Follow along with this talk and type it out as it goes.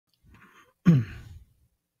And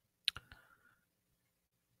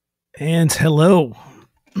hello.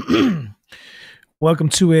 Welcome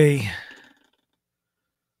to a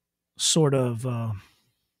sort of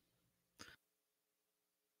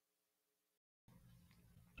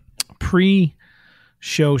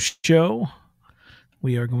pre-show show.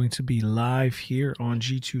 We are going to be live here on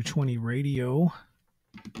G220 Radio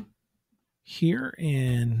here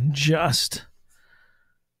in just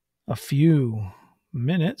a few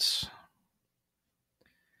minutes.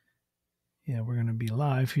 Yeah, we're going to be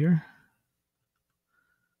live here.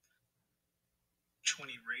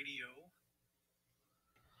 20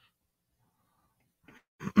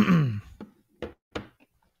 Radio.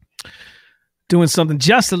 Doing something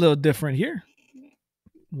just a little different here.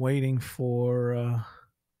 Waiting for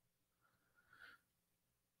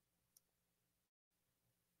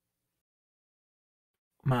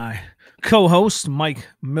my co-host Mike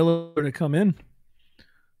Miller to come in.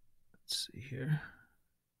 Let's see here.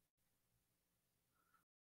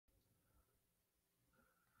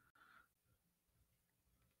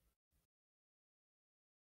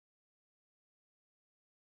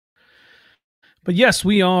 But yes,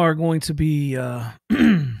 we are going to be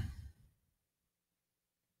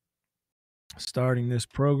starting this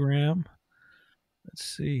program. Let's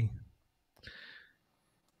see.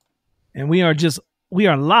 And we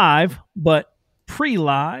are live, but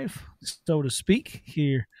pre-live, so to speak,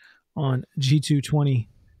 here on G220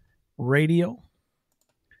 Radio.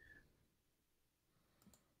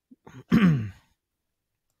 Kind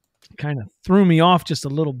of threw me off just a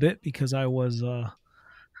little bit because I was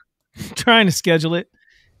trying to schedule it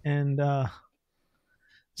and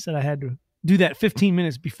said I had to do that 15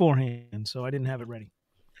 minutes beforehand, so I didn't have it ready.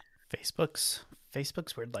 Facebook's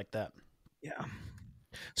weird like that. Yeah.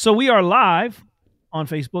 So we are live on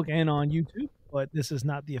Facebook and on YouTube, but this is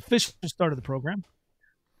not the official start of the program.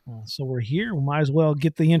 So we're here. We might as well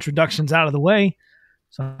get the introductions out of the way.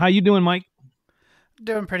 So how you doing, Mike?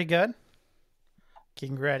 Doing pretty good.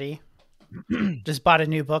 Getting ready. Just bought a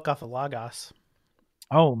new book off of Logos.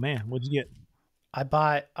 Oh man, what'd you get? I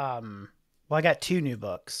bought I got two new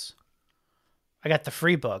books. I got the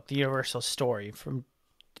free book, The Universal Story, from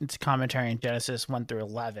its commentary in Genesis 1 through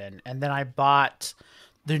 11, and then I bought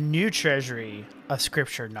the new Treasury of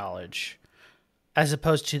Scripture Knowledge, as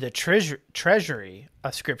opposed to the Treasury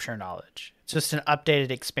of Scripture Knowledge. It's just an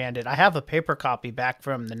updated, expanded. I have a paper copy back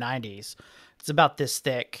from the 90s. It's about this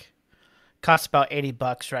thick. Costs about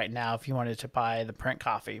 $80 right now if you wanted to buy the print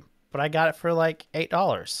copy, but I got it for like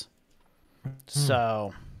 $8.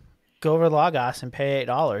 So go over to Logos and pay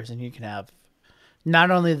 $8, and you can have not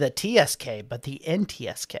only the TSK but the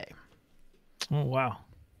NTSK. Oh wow!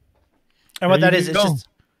 And what that is,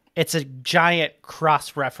 it's a giant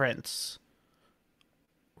cross-reference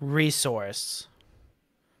resource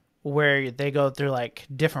where they go through like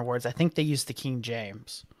different words. I think they use the King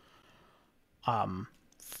James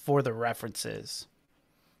for the references,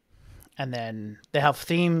 and then they have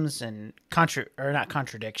themes and not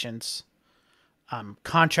contradictions,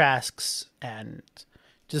 contrasts, and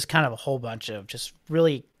just kind of a whole bunch of just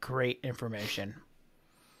really great information.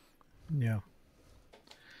 Yeah.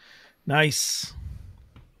 Nice.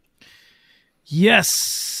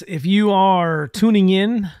 Yes, if you are tuning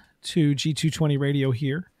in to G220 Radio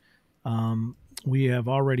here, we have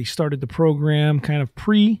already started the program kind of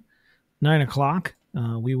pre 9 o'clock.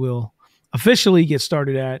 We will officially get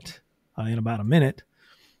started in about a minute.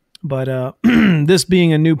 But this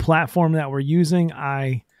being a new platform that we're using,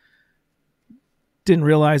 I didn't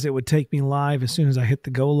realize it would take me live as soon as I hit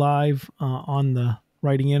the go live on the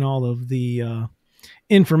writing in all of the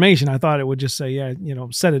information. I thought it would just say,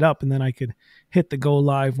 set it up, and then I could hit the go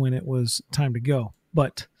live when it was time to go.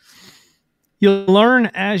 But you'll learn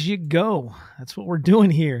as you go. That's what we're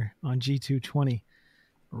doing here on G220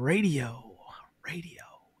 Radio.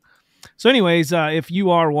 So anyways, if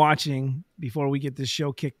you are watching, before we get this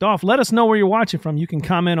show kicked off, let us know where you're watching from. You can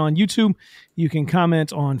comment on YouTube. You can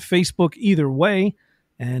comment on Facebook, either way,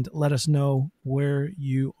 and let us know where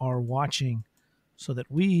you are watching so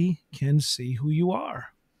that we can see who you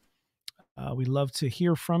are. We'd love to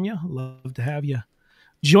hear from you. Love to have you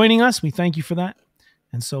joining us. We thank you for that.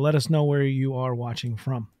 And so let us know where you are watching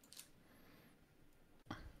from.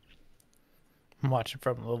 I'm watching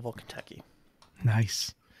from Louisville, Kentucky.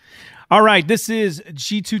 Nice. All right, this is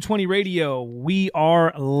G220 Radio. We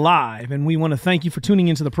are live, and we want to thank you for tuning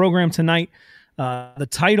into the program tonight. The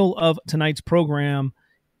title of tonight's program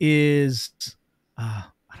is, I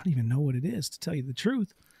don't even know what it is, to tell you the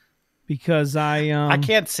truth, because I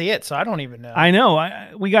can't see it, so I don't even know. I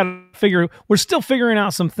know. We got to figure. We're still figuring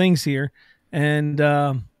out some things here, and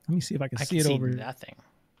let me see if I can see it over. Nothing.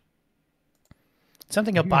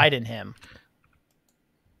 Something abide in him.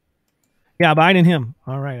 Yeah, abide in him.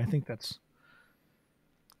 All right, I think that's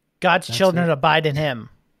God's children abide in him.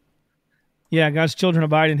 Yeah, God's children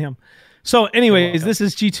abide in him. So anyways, this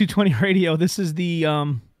is G220 Radio. This is the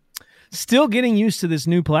still getting used to this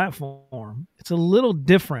new platform. It's a little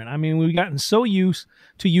different. I mean, we've gotten so used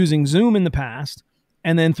to using Zoom in the past,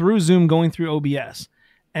 and then through Zoom going through OBS.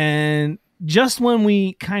 And just when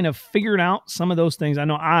we kind of figured out some of those things, I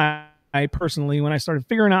know I personally, when I started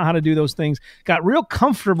figuring out how to do those things, got real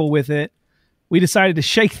comfortable with it, we decided to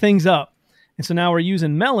shake things up. And so now we're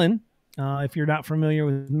using Melon. If you're not familiar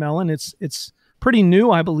with Melon, it's pretty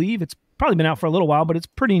new, I believe. It's probably been out for a little while, but it's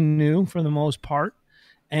pretty new for the most part.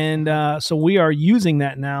 And so we are using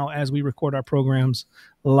that now as we record our programs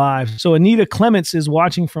live. So Anita Clements is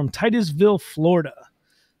watching from Titusville, Florida.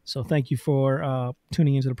 So thank you for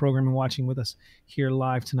tuning into the program and watching with us here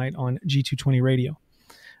live tonight on G220 Radio.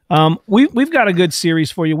 We've got a good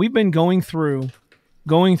series for you. We've been going through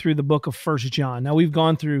the book of 1 John. Now we've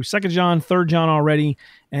gone through 2 John, 3 John already,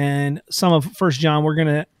 and some of 1 John. We're going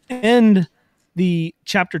to end the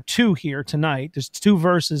chapter 2 here tonight. There's 2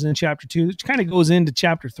 verses in chapter 2, which kind of goes into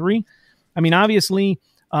chapter 3. I mean, obviously,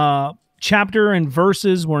 chapter and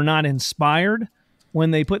verses were not inspired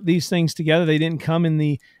when they put these things together. They didn't come in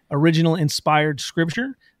the original inspired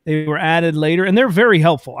scripture. They were added later, and they're very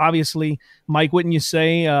helpful. Obviously, Mike, wouldn't you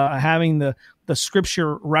say, having the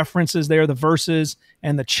scripture references there, the verses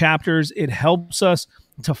and the chapters, it helps us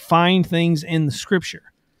to find things in the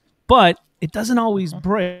scripture. But it doesn't always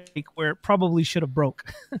break where it probably should have broke.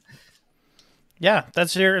 Yeah,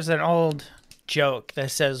 there's an old joke that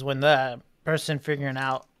says when the person figuring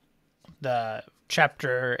out the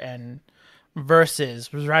chapter and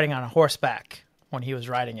verses was riding on a horseback when he was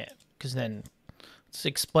riding it, because then it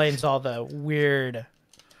explains all the weird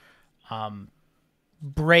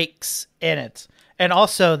breaks in it. And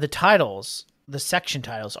also the titles, the section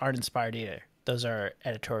titles aren't inspired either. Those are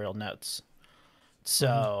editorial notes.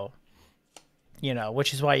 So,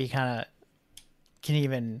 which is why you kind of can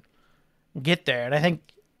even get there. And I think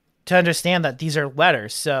to understand that these are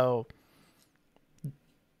letters, so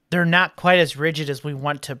they're not quite as rigid as we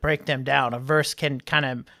want to break them down. A verse can kind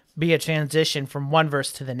of be a transition from one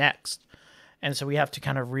verse to the next. And so we have to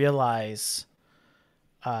kind of realize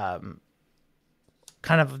kind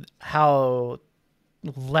of how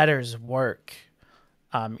letters work,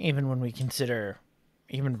 even when we consider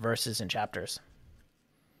even verses and chapters.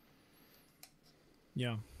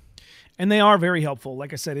 Yeah. And they are very helpful.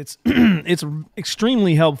 Like I said, it's it's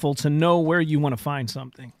extremely helpful to know where you want to find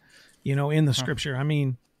something, in the scripture. I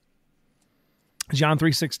mean, John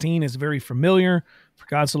 3:16 is very familiar. For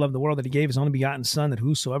God so loved the world that he gave his only begotten son, that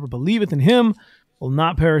whosoever believeth in him will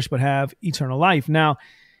not perish but have eternal life. Now,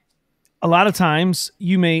 a lot of times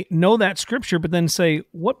you may know that scripture, but then say,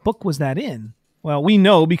 what book was that in? Well, we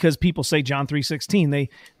know because people say John 3:16.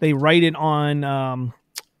 They write it on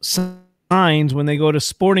signs when they go to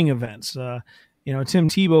sporting events. Tim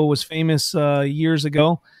Tebow was famous years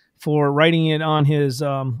ago for writing it on his,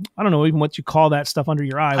 I don't know even what you call that stuff under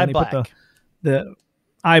your eye. When they put the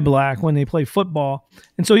eye black when they play football.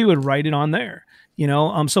 And so he would write it on there,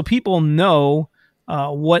 so people know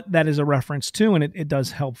what that is a reference to, and it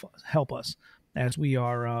does help us as we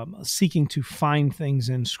are seeking to find things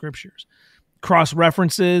in scriptures. Cross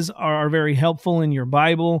references are very helpful in your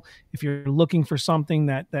Bible. If you're looking for something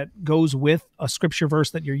that goes with a scripture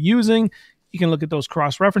verse that you're using, you can look at those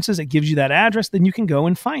cross references. It gives you that address, then you can go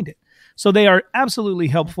and find it. So they are absolutely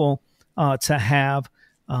helpful to have.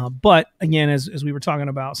 But again, as we were talking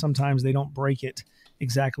about, sometimes they don't break it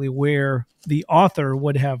exactly where the author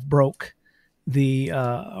would have broke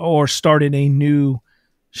or started a new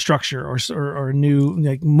structure or new,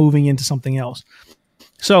 like, moving into something else.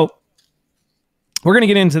 So we're going to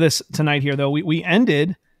get into this tonight here, though. We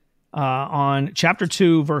ended on chapter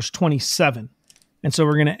 2, verse 27. And so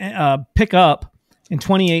we're going to pick up in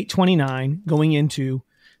 28, 29, going into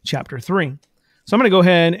chapter 3. So I'm going to go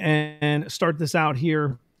ahead and start this out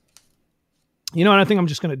here. And I think I'm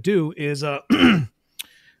just going to do is I'm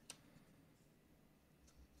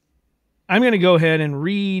going to go ahead and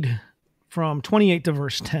read from 28 to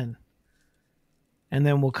verse 10. And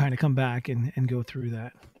then we'll kind of come back and go through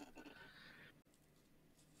that.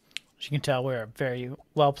 As you can tell, we're a very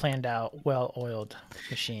well planned out, well-oiled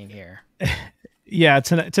machine here. Yeah,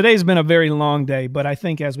 today's been a very long day, but I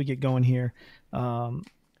think as we get going here,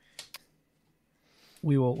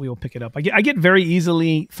 we will pick it up. I get very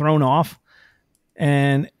easily thrown off,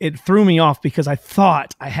 and it threw me off because I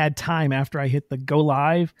thought I had time after I hit the go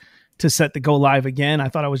live to set the go live again. I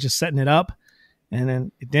thought I was just setting it up, and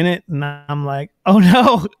then it didn't, and I'm like, oh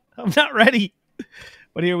no, I'm not ready.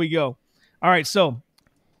 But here we go. All right, so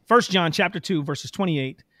 1 John chapter 2, verses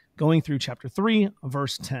 28, going through chapter 3,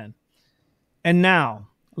 verse 10. And now,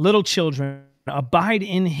 little children, abide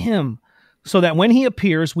in him, so that when he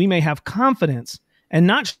appears, we may have confidence and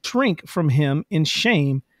not shrink from him in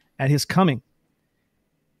shame at his coming.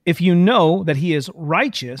 If you know that he is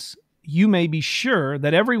righteous, you may be sure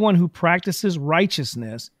that everyone who practices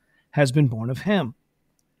righteousness has been born of him.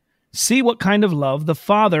 See what kind of love the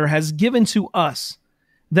Father has given to us,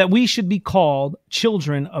 that we should be called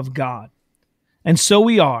children of God. And so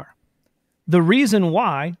we are. The reason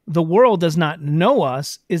why the world does not know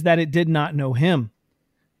us is that it did not know him.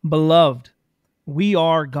 Beloved, we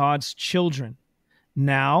are God's children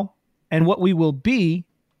now, and what we will be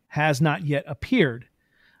has not yet appeared.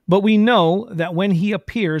 But we know that when he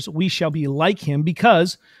appears, we shall be like him,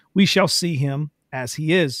 because we shall see him as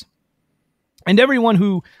he is. And everyone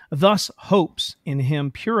who thus hopes in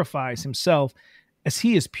him purifies himself as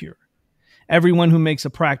he is pure. Everyone who makes a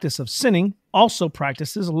practice of sinning also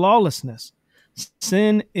practices lawlessness.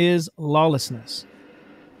 Sin is lawlessness.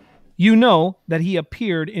 You know that he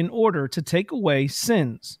appeared in order to take away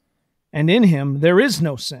sins, and in him there is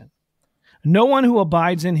no sin. No one who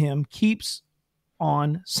abides in him keeps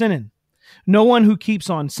on sinning. No one who keeps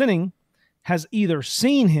on sinning has either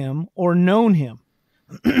seen him or known him.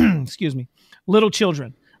 Excuse me. Little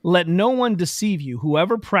children, let no one deceive you.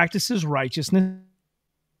 Whoever practices righteousness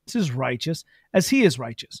is righteous as he is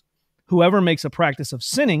righteous. Whoever makes a practice of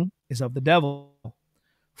sinning is of the devil,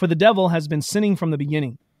 for the devil has been sinning from the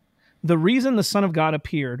beginning. The reason the Son of God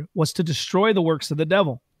appeared was to destroy the works of the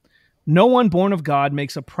devil. No one born of God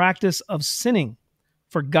makes a practice of sinning,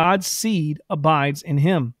 for God's seed abides in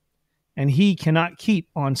him, and he cannot keep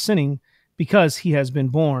on sinning because he has been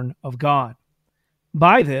born of God.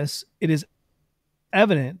 By this, it is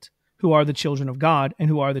evident who are the children of God and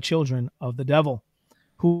who are the children of the devil.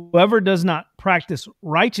 Whoever does not practice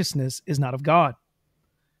righteousness is not of God,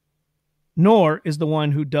 nor is the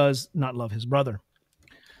one who does not love his brother.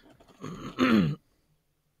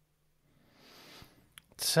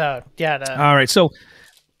 So, yeah. All right. So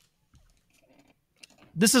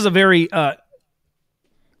this is a very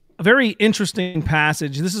interesting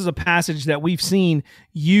passage. This is a passage that we've seen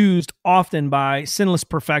used often by sinless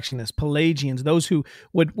perfectionists, Pelagians, those who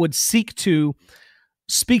would seek to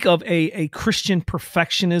speak of a Christian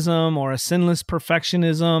perfectionism or a sinless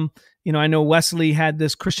perfectionism. You know, I know Wesley had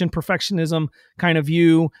this Christian perfectionism kind of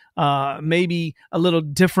view, maybe a little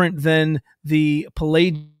different than the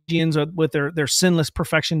Pelagians with their sinless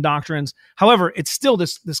perfection doctrines. However, it's still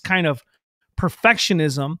this kind of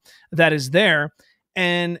perfectionism that is there.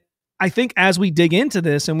 And I think as we dig into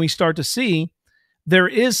this and we start to see there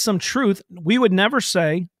is some truth, we would never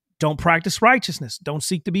say, don't practice righteousness, don't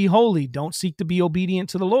seek to be holy, don't seek to be obedient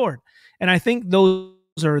to the Lord. And I think those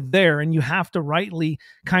are there, and you have to rightly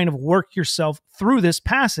kind of work yourself through this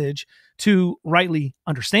passage to rightly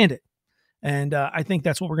understand it. And I think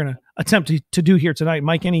that's what we're going to attempt to do here tonight.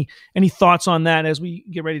 Mike, any thoughts on that as we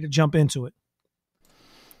get ready to jump into it?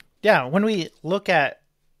 Yeah, when we look at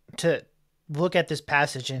this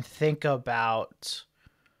passage and think about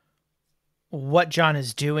what John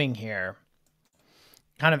is doing here,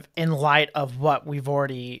 kind of in light of what we've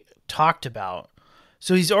already talked about.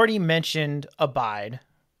 So he's already mentioned abide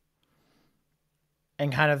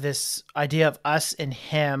and kind of this idea of us and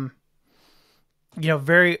him, you know,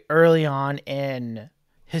 very early on in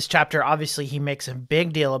his chapter. Obviously, he makes a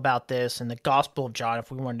big deal about this in the Gospel of John,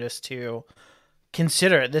 if we wanted us to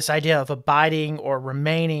consider it, this idea of abiding or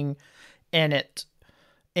remaining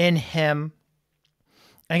in him.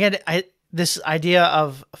 Again, this idea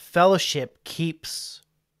of fellowship keeps,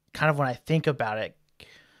 kind of when I think about it,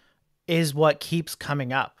 is what keeps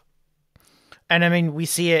coming up. And I mean, we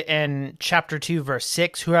see it in chapter 2, verse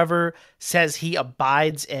 6. Whoever says he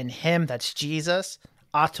abides in him, that's Jesus,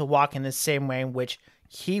 ought to walk in the same way in which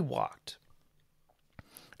he walked.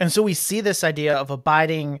 And so we see this idea of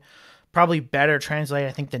abiding, probably better translated.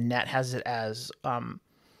 I think the Net has it as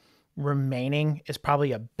remaining is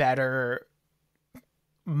probably a better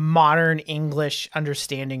modern English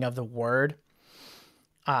understanding of the word.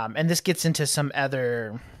 And this gets into some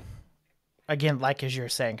other, again, like as you're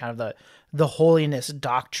saying, kind of the holiness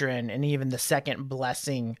doctrine and even the second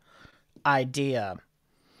blessing idea.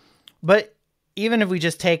 But even if we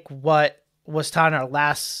just take what was taught in our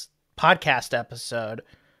last podcast episode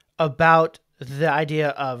about the idea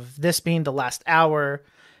of this being the last hour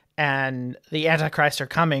and the Antichrist are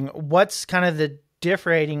coming, what's kind of the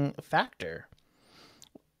differentiating factor?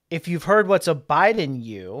 If you've heard what's abide in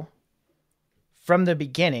you from the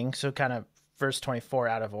beginning, so kind of verse 24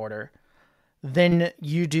 out of order, then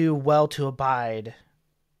you do well to abide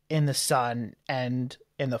in the Son and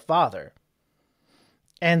in the Father.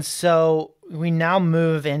 And so we now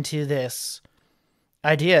move into this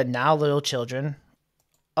idea, now little children,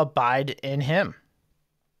 abide in him.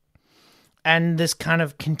 And this kind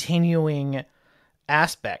of continuing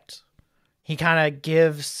aspect, he kind of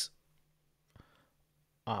gives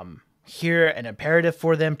here an imperative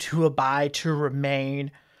for them to abide, to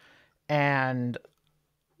remain. And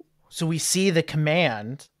so we see the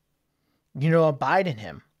command, abide in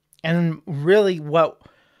him. And really what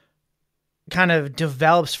kind of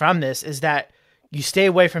develops from this is that you stay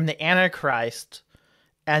away from the Antichrist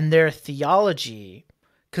and their theology,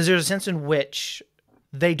 because there's a sense in which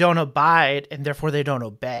they don't abide and therefore they don't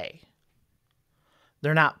obey.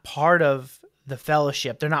 They're not part of the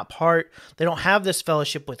fellowship. They don't have this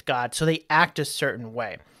fellowship with God, so they act a certain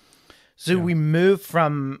way. So we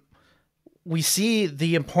see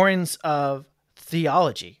the importance of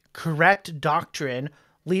theology. Correct doctrine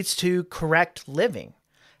leads to correct living.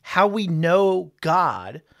 How we know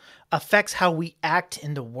God affects how we act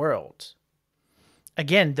in the world.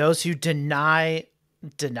 Again, those who deny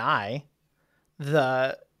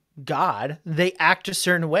the God, they act a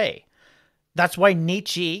certain way. That's why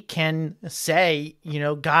Nietzsche can say,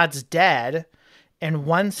 God's dead in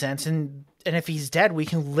one sense, and if he's dead, we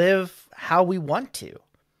can live how we want to.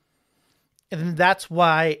 And that's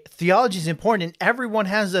why theology is important, and everyone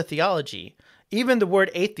has a theology. Even the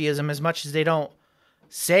word atheism, as much as they don't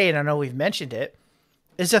say it, I know we've mentioned it,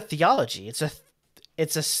 is a theology. It's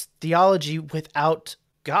a theology without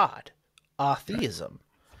God, atheism.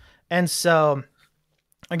 And so,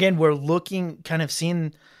 again, we're looking, kind of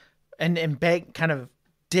seeing, and kind of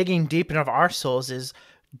digging deep into our souls is,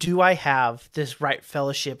 do I have this right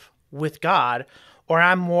fellowship with God, or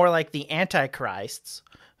I'm more like the antichrists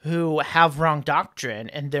who have wrong doctrine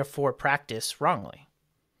and therefore practice wrongly?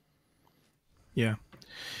 Yeah.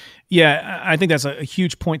 Yeah, I think that's a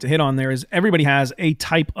huge point to hit on there, is everybody has a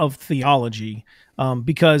type of theology,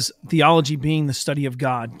 because theology being the study of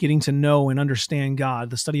God, getting to know and understand God,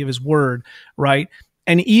 the study of his word, right?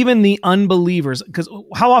 And even the unbelievers, because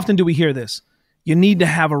how often do we hear this? You need to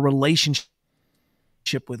have a relationship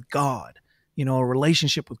with God, a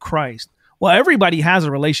relationship with Christ. Well, everybody has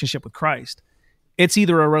a relationship with Christ. It's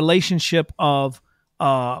either a relationship of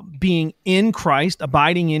being in Christ,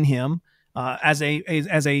 abiding in him, as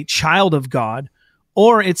a child of God,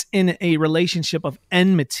 or it's in a relationship of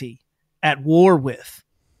enmity, at war with.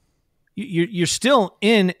 You're still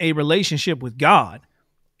in a relationship with God.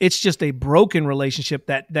 It's just a broken relationship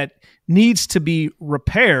that needs to be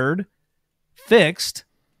repaired, fixed,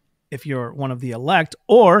 if you're one of the elect,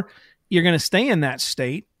 or you're going to stay in that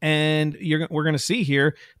state, and we're going to see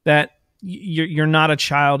here that you're not a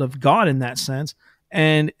child of God in that sense.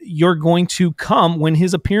 And you're going to come, when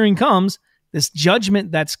his appearing comes, this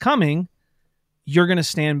judgment that's coming, you're going to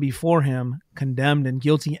stand before him condemned and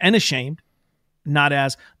guilty and ashamed, not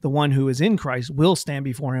as the one who is in Christ will stand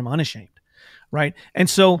before him unashamed, right? And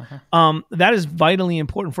so that is vitally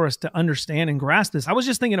important for us to understand and grasp this. I was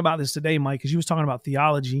just thinking about this today, Mike, because you was talking about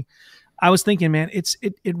theology. I was thinking, man, it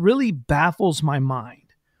really baffles my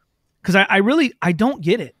mind, because I don't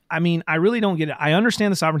get it. I mean, I really don't get it. I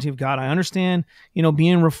understand the sovereignty of God. I understand,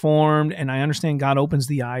 being reformed, and I understand God opens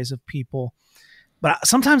the eyes of people. But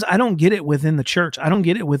sometimes I don't get it within the church. I don't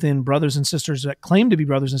get it within brothers and sisters that claim to be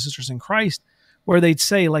brothers and sisters in Christ, where they'd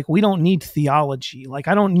say, like, we don't need theology. Like,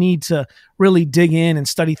 I don't need to really dig in and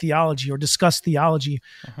study theology or discuss theology.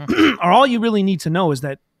 Or all you really need to know is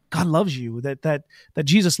that God loves you, that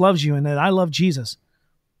Jesus loves you, and that I love Jesus.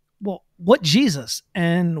 Well, what Jesus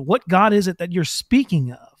and what God is it that you're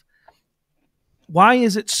speaking of? Why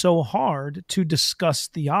is it so hard to discuss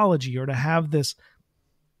theology or to have this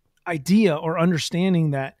idea or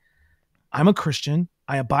understanding that I'm a Christian,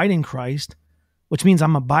 I abide in Christ, which means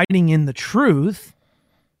I'm abiding in the truth?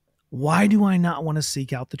 Why do I not want to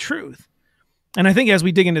seek out the truth? And I think as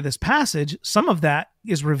we dig into this passage, some of that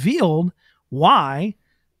is revealed why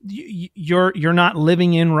you're not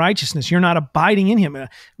living in righteousness. You're not abiding in him.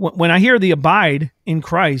 When I hear the abide in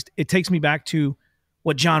Christ, it takes me back to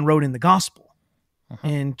what John wrote in the gospel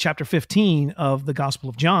in chapter 15 of the Gospel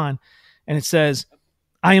of John. And it says,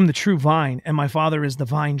 I am the true vine, and my Father is the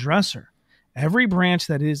vine dresser. Every branch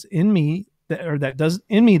that is in me, that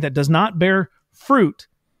does not bear fruit,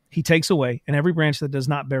 he takes away. And every branch that does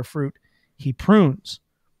not bear fruit, he prunes,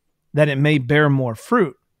 that it may bear more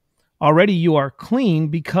fruit. Already you are clean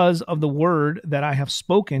because of the word that I have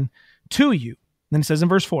spoken to you. Then it says in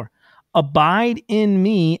verse 4, abide in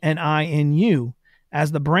me and I in you,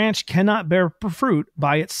 as the branch cannot bear fruit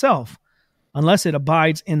by itself, unless it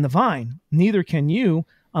abides in the vine. Neither can you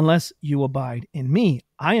unless you abide in me.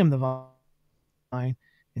 I am the vine,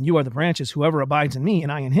 and you are the branches. Whoever abides in me,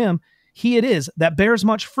 and I in him, he it is that bears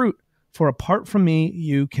much fruit. For apart from me,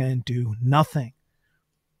 you can do nothing.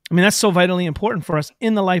 I mean, that's so vitally important for us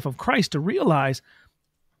in the life of Christ to realize,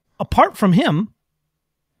 apart from him,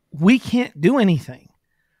 we can't do anything.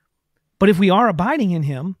 But if we are abiding in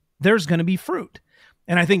him, there's going to be fruit.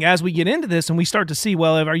 And I think as we get into this and we start to see,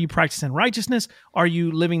 well, are you practicing righteousness? Are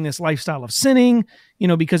you living this lifestyle of sinning?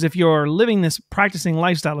 Because if you're living this practicing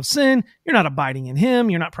lifestyle of sin, you're not abiding in him.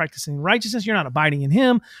 You're not practicing righteousness. You're not abiding in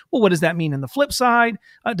him. Well, what does that mean in the flip side?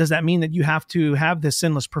 Does that mean that you have to have this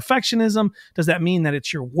sinless perfectionism? Does that mean that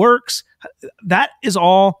it's your works? That is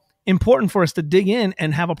all important for us to dig in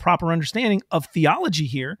and have a proper understanding of theology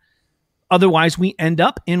here. Otherwise, we end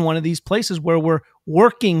up in one of these places where we're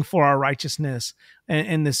working for our righteousness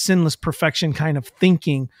and this sinless perfection kind of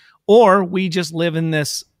thinking, or we just live in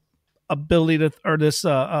this ability to, or this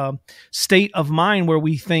state of mind where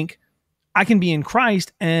we think I can be in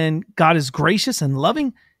Christ and God is gracious and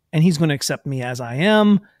loving and he's going to accept me as I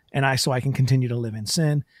am, so I can continue to live in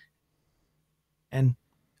sin. And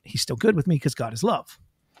he's still good with me because God is love.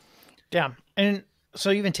 Yeah. And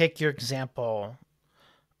so even take your example,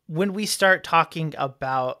 when we start talking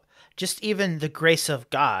about just even the grace of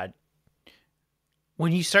God,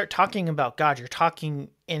 when you start talking about God, you're talking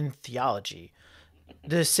in theology.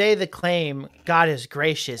 To say the claim God is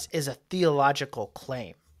gracious is a theological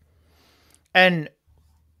claim. And,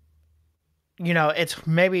 it's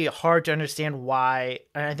maybe hard to understand why,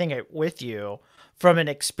 and I think with you, from an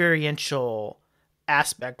experiential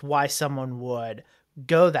aspect, why someone would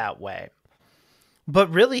go that way.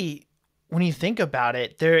 But really, when you think about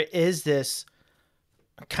it, there is this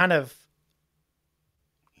kind of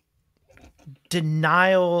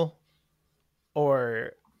denial,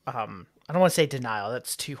 or I don't want to say denial,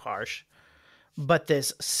 that's too harsh, but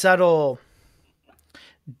this subtle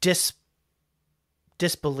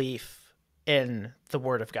disbelief in the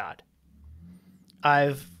Word of God.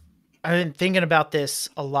 I've been thinking about this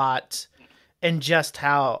a lot, and just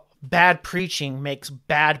how bad preaching makes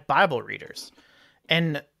bad Bible readers.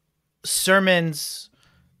 And sermons,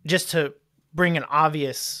 just to bring an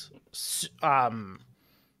obvious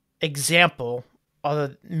example,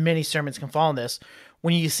 although many sermons can fall on this,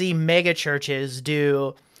 when you see mega churches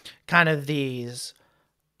do kind of these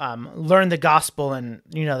learn the gospel in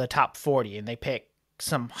the top 40, and they pick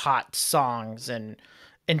some hot songs and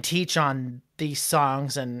teach on these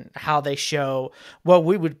songs and how they show what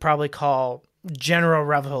we would probably call general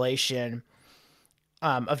revelation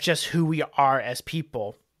of just who we are as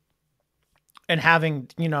people, and having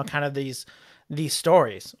kind of these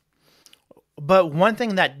stories. But one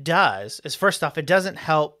thing that does is, first off, it doesn't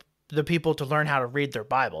help the people to learn how to read their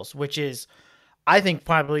Bibles, which is, I think,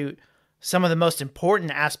 probably some of the most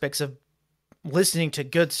important aspects of listening to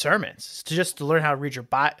good sermons, to learn how to read your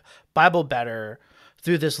Bible better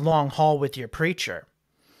through this long haul with your preacher.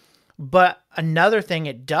 But another thing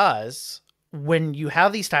it does when you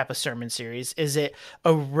have these type of sermon series is it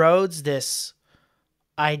erodes this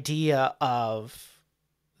idea of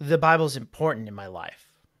the Bible's important in my life.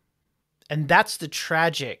 And that's the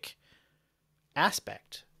tragic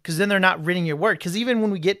aspect, because then they're not reading your word. Because even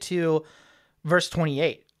when we get to verse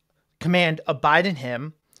 28, command, abide in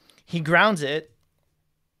him, he grounds it,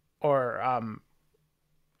 or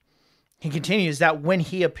he continues that when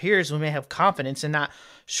he appears, we may have confidence and not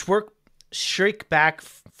shrink back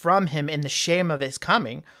from him in the shame of his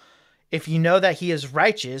coming. If you know that he is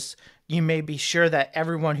righteous, you may be sure that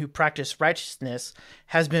everyone who practices righteousness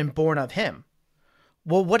has been born of him.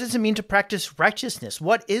 Well, what does it mean to practice righteousness?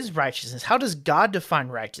 What is righteousness? How does God define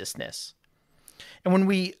righteousness? And when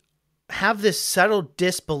we have this subtle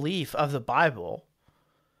disbelief of the Bible,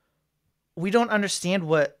 we don't understand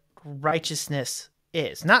what righteousness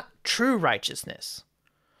is. Not true righteousness.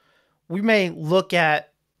 We may look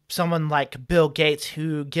at someone like Bill Gates,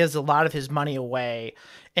 who gives a lot of his money away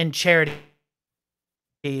in charities,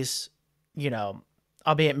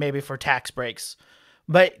 albeit maybe for tax breaks,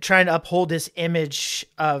 but trying to uphold this image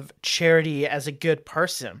of charity as a good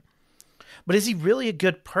person. But is he really a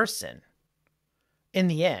good person in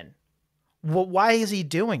the end? Well, why is he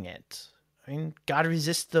doing it? I mean, God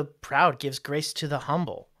resists the proud, gives grace to the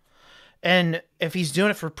humble. And if he's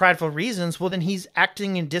doing it for prideful reasons, well, then he's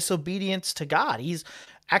acting in disobedience to God. He's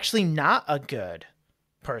actually not a good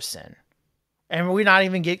person. And we not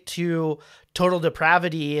even get to total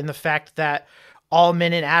depravity in the fact that all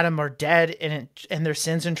men in Adam are dead in their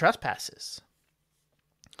sins and trespasses.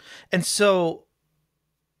 And so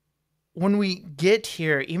when we get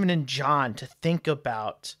here, even in John, to think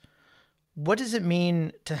about what does it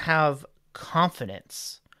mean to have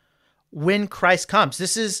confidence when Christ comes?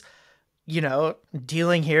 This is,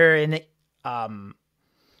 dealing here in, I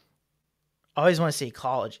always want to say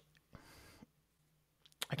college.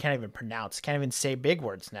 I can't even say big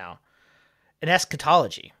words now. In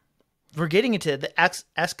eschatology. We're getting into the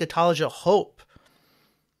eschatology of hope.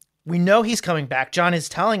 We know he's coming back. John is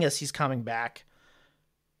telling us he's coming back.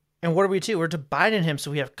 And what are we to do? We're to abide in him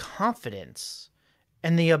so we have confidence.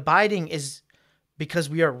 And the abiding is because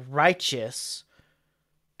we are righteous.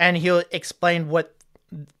 And he'll explain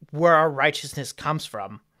where our righteousness comes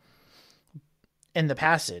from in the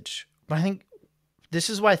passage. But I think this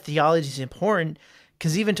is why theology is important,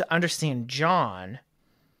 because even to understand John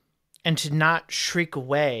and to not shrink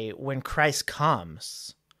away when Christ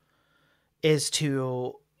comes is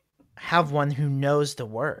to have one who knows the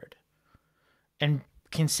word and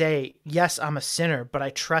can say, yes, I'm a sinner, but I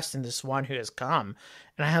trust in this one who has come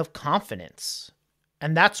and I have confidence.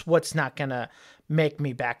 And that's what's not going to make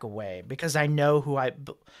me back away, because I know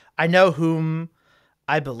whom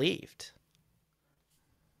I believed.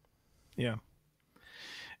 Yeah.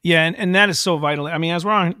 Yeah, and that is so vital. I mean, as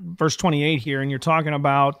we're on verse 28 here, and you're talking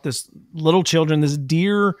about this little children,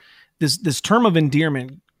 this term of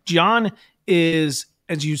endearment. John is,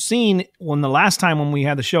 as you've seen, when the last time when we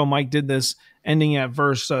had the show, Mike did this, ending at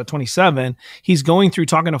verse 27. He's going through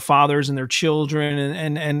talking to fathers and their children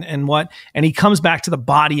and he comes back to the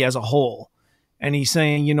body as a whole. And he's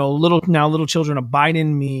saying, little children, abide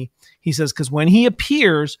in me. He says, because when he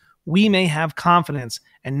appears, we may have confidence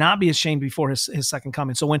and not be ashamed before his second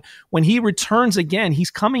coming. So when he returns again,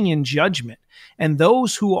 he's coming in judgment. And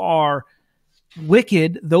those who are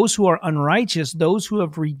wicked, those who are unrighteous, those who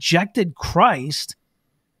have rejected Christ,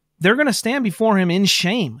 they're going to stand before him in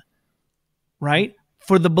shame, right?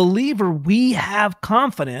 For the believer, we have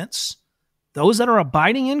confidence. Those that are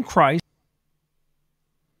abiding in Christ,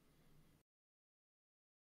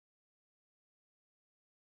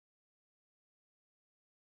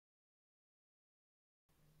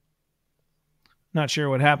 not sure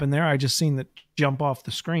what happened there. I just seen that jump off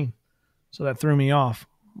the screen. So that threw me off.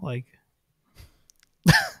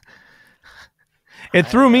 It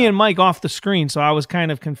threw me and Mike off the screen, so I was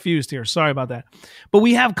kind of confused here. Sorry about that. But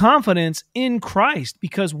we have confidence in Christ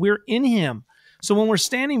because we're in him. So when we're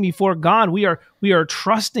standing before God, we are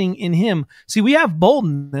trusting in him. See, we have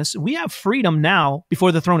boldness. We have freedom now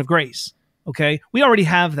before the throne of grace. Okay? We already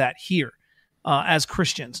have that here as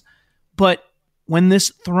Christians. But when this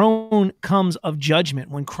throne comes of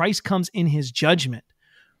judgment, when Christ comes in his judgment,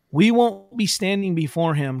 we won't be standing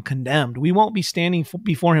before him condemned. We won't be standing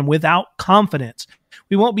before him without confidence.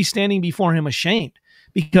 We won't be standing before him ashamed,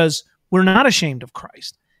 because we're not ashamed of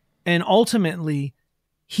Christ. And ultimately,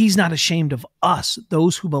 he's not ashamed of us,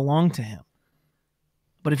 those who belong to him.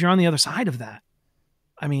 But if you're on the other side of that,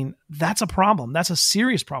 I mean, that's a problem. That's a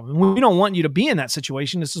serious problem. We don't want you to be in that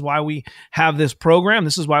situation. This is why we have this program.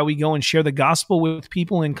 This is why we go and share the gospel with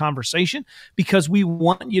people in conversation, because we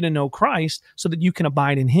want you to know Christ so that you can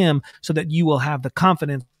abide in him, so that you will have the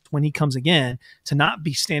confidence when he comes again to not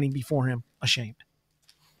be standing before him ashamed.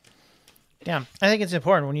 Yeah, I think it's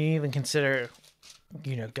important when you even consider,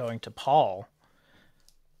 going to Paul,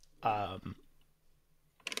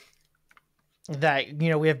 that,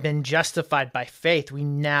 we have been justified by faith. We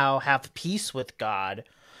now have peace with God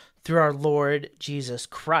through our Lord Jesus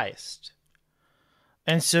Christ.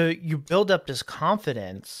 And so you build up this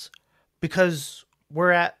confidence because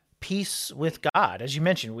we're at peace with God. As you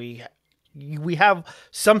mentioned, we have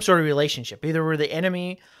some sort of relationship. Either we're the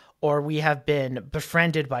enemy or we have been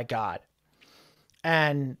befriended by God.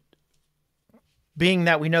 And being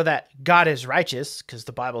that we know that God is righteous, because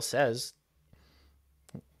the Bible says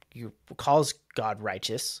calls God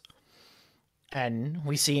righteous. And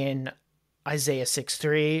we see in Isaiah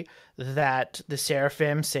 6:3 that the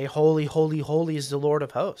seraphim say, holy, holy, holy is the Lord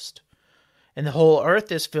of hosts. And the whole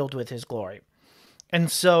earth is filled with his glory.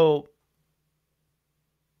 And so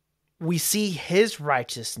we see his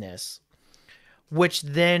righteousness, which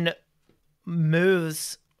then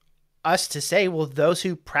moves us to say, well, those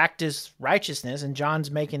who practice righteousness, and John's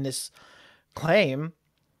making this claim,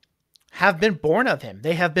 have been born of him.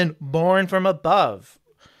 They have been born from above,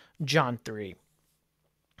 John 3.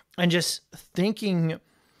 And just thinking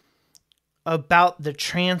about the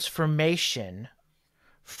transformation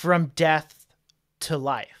from death to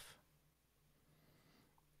life.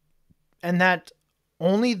 And that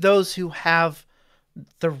only those who have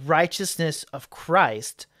the righteousness of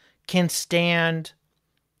Christ can stand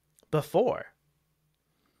before.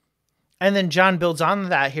 And then John builds on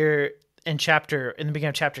that here in the beginning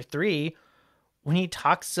of chapter 3, when he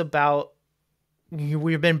talks about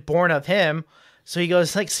we've been born of him. So he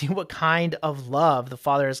goes like, see what kind of love the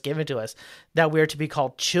Father has given to us, that we are to be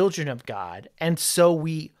called children of God. And so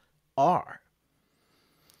we are.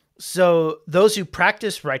 So those who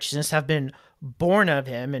practice righteousness have been born of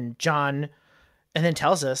him. And John, and then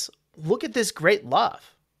tells us, look at this great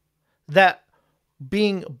love, that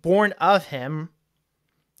being born of him,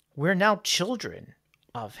 we're now children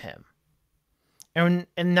of him. And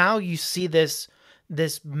now you see this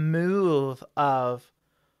move of,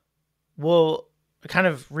 well, kind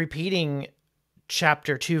of repeating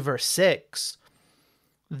chapter 2, verse 6,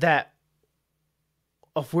 that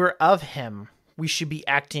if we're of him, we should be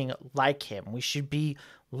acting like him. We should be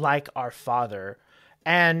like our Father.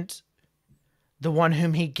 And the one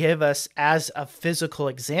whom he gave us as a physical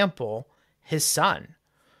example, his Son,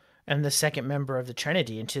 and the second member of the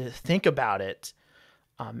Trinity. And to think about it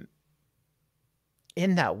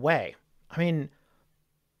in that way. I mean,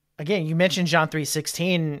 again, you mentioned John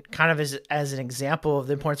 3:16 kind of as an example of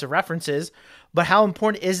the importance of references, but how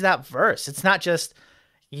important is that verse? It's not just,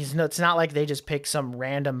 it's not like they just pick some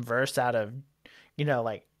random verse out of,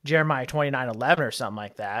 like Jeremiah 29:11 or something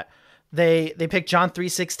like that. They pick John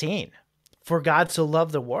 3:16. For God so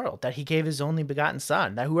loved the world that he gave his only begotten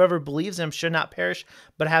Son, that whoever believes him should not perish,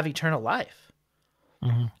 but have eternal life.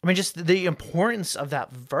 Mm-hmm. I mean, just the importance of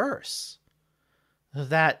that verse,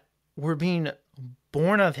 that we're being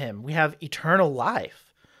born of him. We have eternal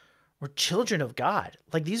life. We're children of God.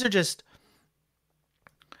 Like, these are just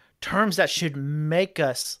terms that should make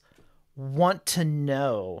us want to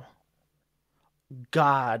know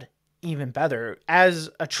God even better as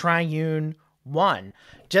a triune one.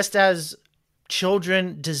 Just as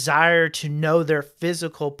children desire to know their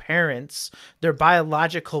physical parents, their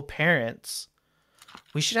biological parents,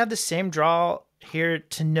 we should have the same draw here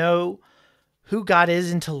to know who God is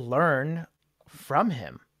and to learn from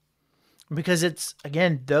him. Because it's,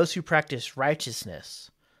 again, those who practice righteousness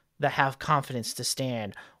that have confidence to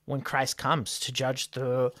stand when Christ comes to judge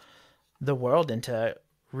the world and to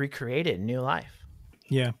recreate it in new life.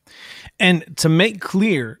 Yeah. And to make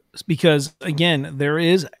clear, because again, there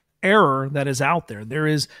is error that is out there. There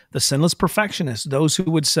is the sinless perfectionists, those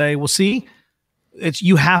who would say, well, see,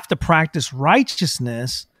 you have to practice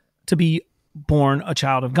righteousness to be born a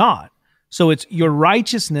child of God. So it's your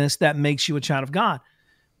righteousness that makes you a child of God.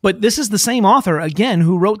 But this is the same author, again,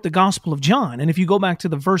 who wrote the Gospel of John. And if you go back to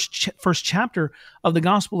the first chapter of the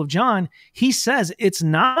Gospel of John, he says it's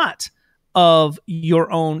not of your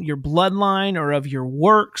bloodline or of your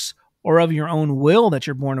works or of your own will that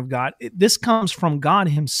you're born of God. This comes from God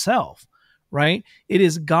himself, right? It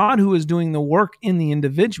is God who is doing the work in the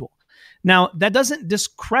individual. Now, that doesn't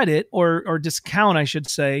discredit or discount, I should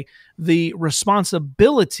say, the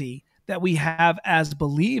responsibility that we have as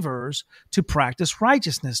believers to practice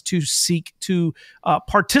righteousness, to seek to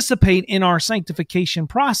participate in our sanctification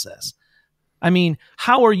process. I mean,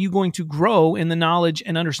 how are you going to grow in the knowledge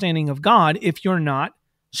and understanding of God if you're not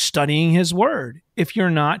studying his word, if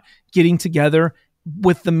you're not getting together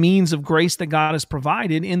with the means of grace that God has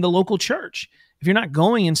provided in the local church? If you're not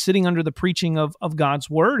going and sitting under the preaching of God's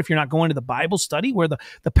word, if you're not going to the Bible study where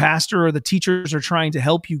the pastor or the teachers are trying to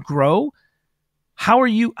help you grow, how are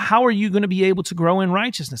you going to be able to grow in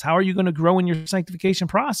righteousness? How are you going to grow in your sanctification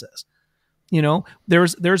process?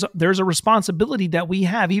 There's a responsibility that we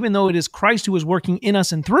have, even though it is Christ who is working in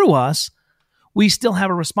us and through us. We still have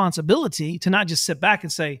a responsibility to not just sit back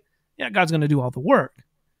and say, yeah, God's going to do all the work.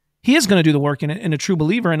 He is going to do the work in a true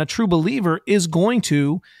believer, and a true believer is going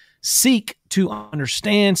to seek to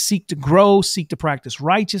understand, seek to grow, seek to practice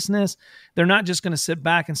righteousness. They're not just going to sit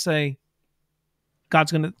back and say,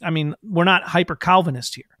 we're not hyper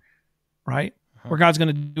Calvinist here, right? Where God's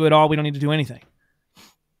going to do it all. We don't need to do anything.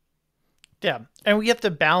 Yeah. And we have to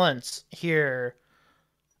balance here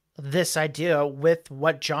this idea with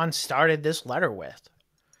what John started this letter with.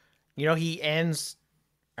 He ends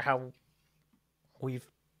how we've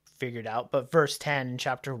figured out, but verse 10 in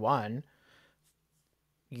chapter 1,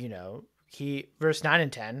 verse 9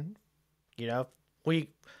 and 10, let me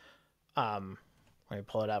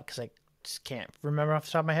pull it up because I just can't remember off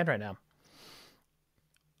the top of my head right now.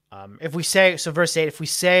 If we say, so verse 8, if we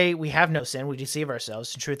say we have no sin, we deceive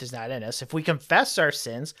ourselves, the truth is not in us. If we confess our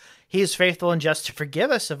sins, he is faithful and just to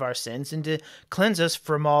forgive us of our sins and to cleanse us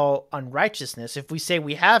from all unrighteousness. If we say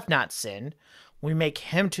we have not sinned, we make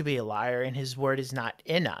him to be a liar and his word is not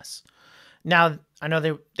in us. Now, I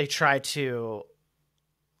know they try to,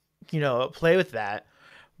 play with that,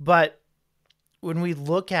 but when we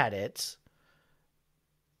look at it,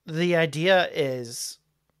 the idea is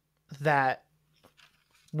that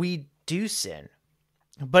we do sin.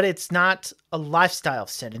 but it's not a lifestyle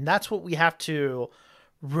sin. And that's what we have to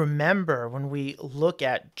remember when we look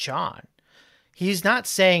at John. He's not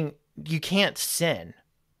saying you can't sin.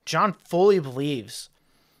 John fully believes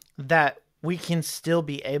that we can still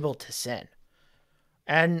be able to sin.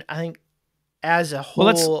 And I think as a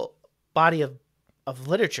whole body of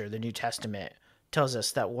literature, the New Testament tells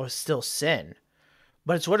us that we'll still sin,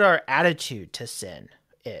 but it's what our attitude to sin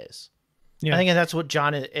is. Yeah. I think that's what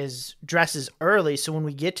John addresses early. So when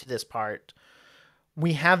we get to this part,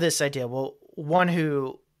 we have this idea, well, one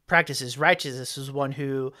who practices righteousness is one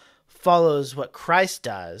who follows what Christ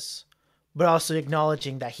does, but also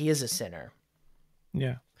acknowledging that he is a sinner.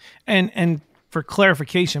 Yeah. And for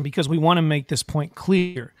clarification, because we want to make this point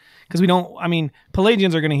clear, because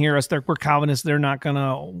Pelagians are going to hear us. We're Calvinists. They're not going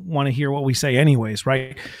to want to hear what we say anyways,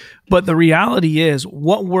 right? But the reality is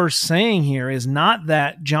what we're saying here is not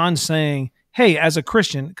that John's saying, hey, as a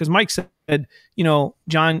Christian, because Mike said,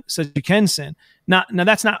 John says you can sin. Now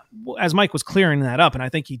that's not, as Mike was clearing that up, and I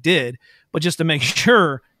think he did, but just to make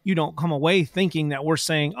sure you don't come away thinking that we're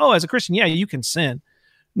saying, oh, as a Christian, yeah, you can sin.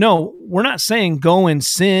 No, we're not saying go and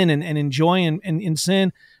sin and enjoy and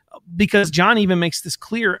sin, because John even makes this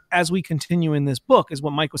clear as we continue in this book, is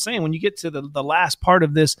what Mike was saying. When you get to the last part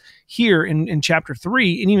of this here in chapter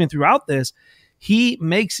 3, and even throughout this, he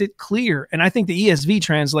makes it clear. And I think the ESV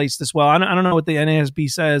translates this well. I don't know what the NASB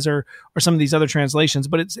says or some of these other translations,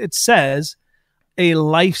 but it says a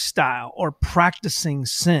lifestyle or practicing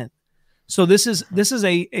sin. So this is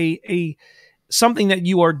a something that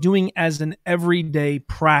you are doing as an everyday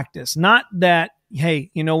practice. Not that, hey,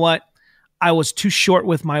 you know what? I was too short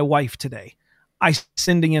with my wife today. I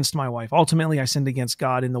sinned against my wife. Ultimately, I sinned against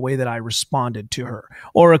God in the way that I responded to her,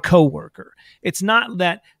 or a coworker. It's not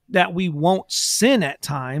that we won't sin at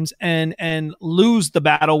times and lose the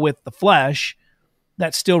battle with the flesh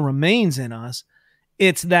that still remains in us.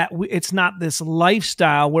 It's that it's not this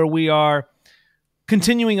lifestyle where we are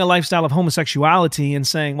continuing a lifestyle of homosexuality and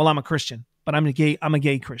saying, well, I'm a Christian, but I'm a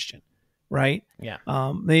gay Christian, right? Yeah.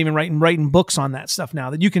 They even writing books on that stuff now,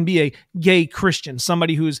 that you can be a gay Christian,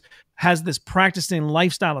 somebody has this practicing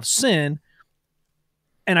lifestyle of sin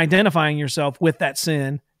and identifying yourself with that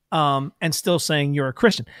sin, and still saying you're a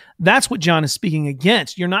Christian. That's what John is speaking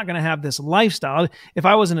against. You're not going to have this lifestyle. If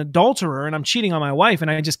I was an adulterer and I'm cheating on my wife and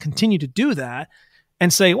I just continue to do that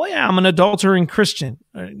and say, well, yeah, I'm an adultering Christian,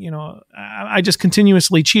 I just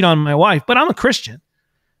continuously cheat on my wife, but I'm a Christian.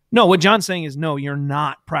 No, what John's saying is, no, you're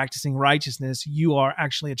not practicing righteousness. You are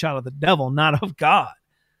actually a child of the devil, not of God.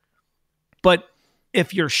 But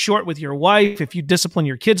if you're short with your wife, if you discipline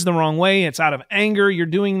your kids the wrong way, it's out of anger, you're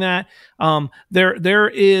doing that. There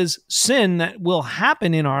is sin that will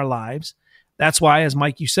happen in our lives. That's why, as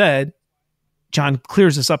Mike, you said, John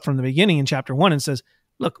clears this up from the beginning in chapter 1 and says,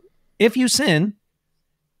 look, if you sin,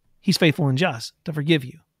 he's faithful and just to forgive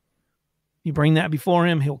you. You bring that before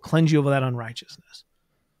him, he'll cleanse you of that unrighteousness.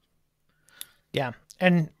 Yeah.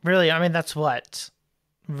 And really, that's what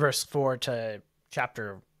verse 4 to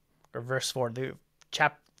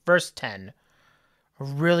verse 10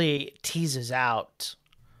 really teases out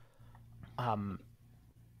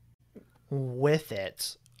with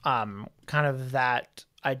it, kind of that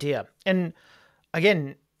idea. And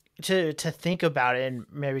again, to think about it, and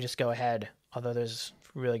maybe just go ahead, although there's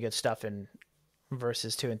really good stuff in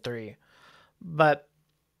verses 2 and 3. But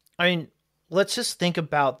let's just think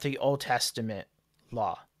about the Old Testament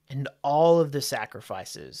law and all of the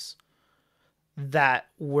sacrifices that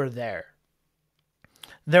were there.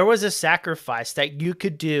 There was a sacrifice that you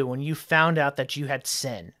could do when you found out that you had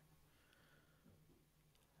sin.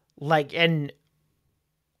 Whether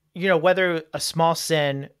a small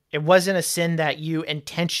sin, it wasn't a sin that you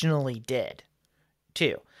intentionally did,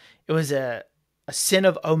 too. It was a sin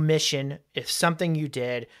of omission. If something you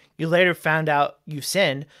did, you later found out you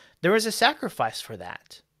sinned, there was a sacrifice for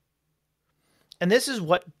that. And this is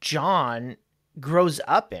what John grows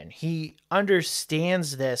up in. He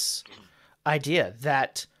understands this idea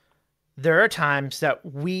that there are times that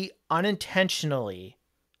we unintentionally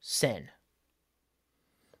sin.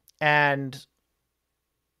 And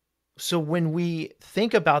so when we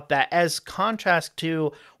think about that as contrast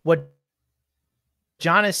to what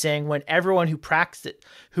John is saying, when everyone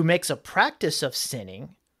who makes a practice of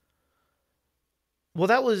sinning, well,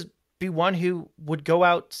 that would be one who would go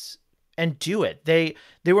out and do it. They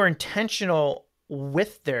were intentional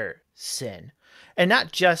with their sin, and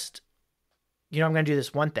not just, I'm going to do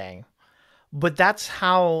this one thing, but that's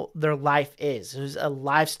how their life is. It was a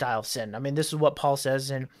lifestyle of sin. This is what Paul says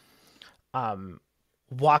in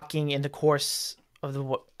walking in the course of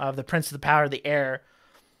the prince of the power of the air,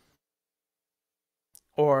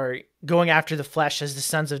 or going after the flesh as the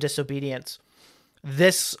sons of disobedience.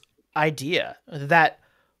 This idea that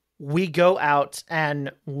we go out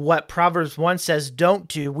and what Proverbs 1 says don't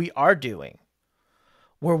do, we are doing.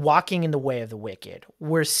 We're walking in the way of the wicked.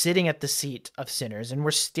 We're sitting at the seat of sinners, and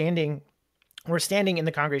we're standing in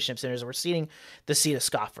the congregation of sinners. We're seating the seat of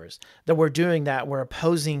scoffers. That we're doing that. We're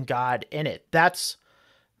opposing God in it. That's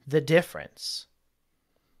the difference.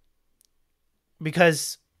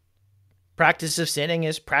 Because practice of sinning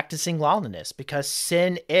is practicing lawlessness, because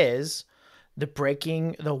sin is the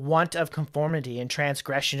want of conformity and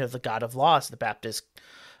transgression of the God of laws. The Baptist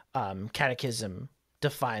Catechism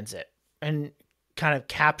defines it, and kind of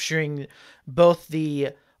capturing both the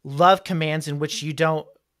love commands in which you don't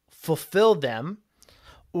fulfill them,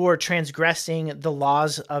 or transgressing the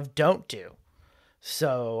laws of don't do.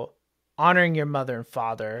 So honoring your mother and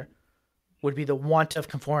father would be the want of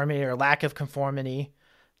conformity or lack of conformity.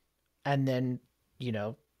 And then,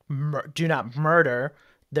 do not murder.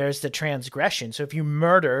 There's the transgression. So if you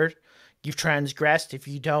murdered, you've transgressed. If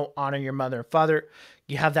you don't honor your mother and father,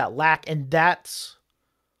 you have that lack. And that's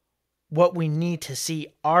what we need to see.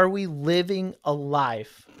 Are we living a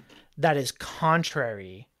life that is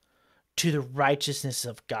contrary to the righteousness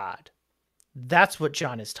of God? That's what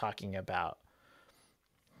John is talking about.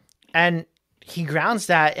 And he grounds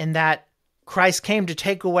that in that Christ came to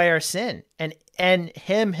take away our sin, and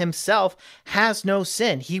him himself has no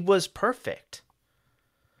sin. He was perfect.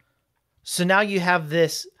 So now you have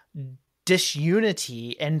this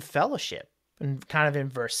disunity and fellowship, and kind of in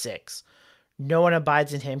verse 6. No one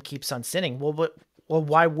abides in him, keeps on sinning. Well,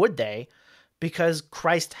 why would they? Because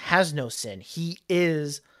Christ has no sin. He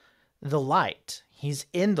is the light. He's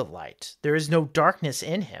in the light. There is no darkness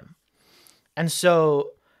in him. And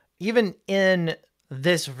so even in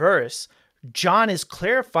this verse, John is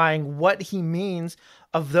clarifying what he means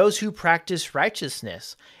of those who practice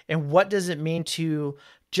righteousness. And what does it mean to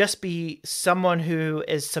just be someone who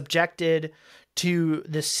is subjected to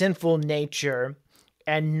the sinful nature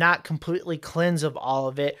and not completely cleanse of all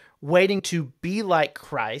of it, waiting to be like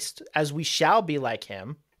Christ, as we shall be like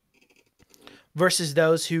him, versus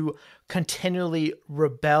those who continually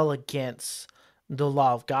rebel against the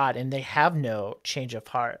law of God and they have no change of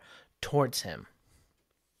heart towards him.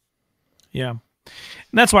 Yeah. And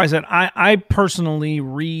that's why I said I personally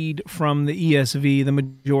read from the ESV the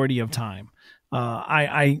majority of time.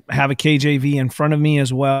 I have a KJV in front of me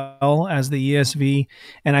as well as the ESV.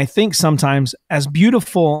 And I think sometimes, as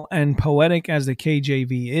beautiful and poetic as the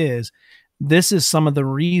KJV is, this is some of the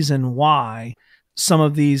reason why some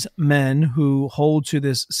of these men who hold to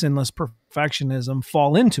this sinless perfectionism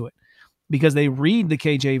fall into it. Because they read the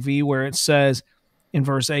KJV where it says in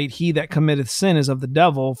verse 8, he that committeth sin is of the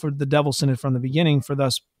devil, for the devil sinned from the beginning, for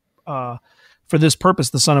this purpose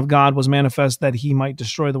the Son of God was manifest, that he might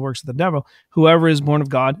destroy the works of the devil. Whoever is born of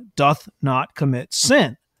God doth not commit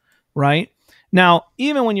sin. Right? Now,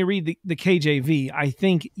 even when you read the KJV, I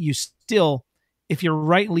think you still, if you're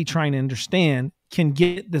rightly trying to understand, can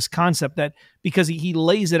get this concept that, because he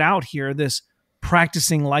lays it out here, this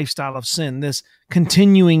practicing lifestyle of sin, this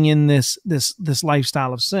continuing in this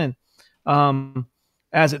lifestyle of sin.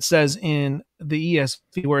 As it says in the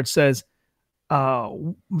ESV, where it says,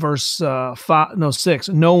 verse 6,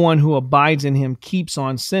 no one who abides in him keeps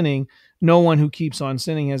on sinning. No one who keeps on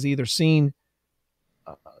sinning has either seen,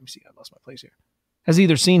 let me see, I lost my place here, has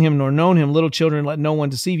either seen him nor known him. Little children, let no one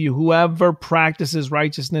deceive you. Whoever practices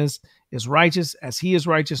righteousness is righteous as he is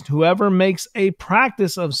righteous. Whoever makes a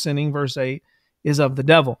practice of sinning, verse 8, is of the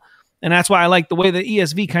devil. And that's why I like the way the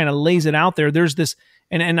ESV kind of lays it out there. There's this,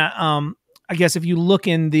 I guess if you look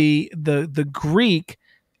in the Greek,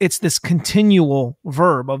 it's this continual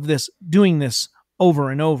verb of this doing this over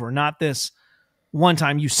and over, not this one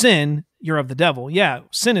time you sin, you're of the devil. Yeah,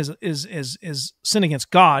 sin is sin against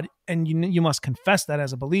God, and you must confess that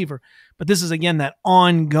as a believer. But this is again that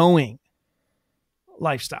ongoing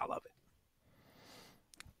lifestyle of it.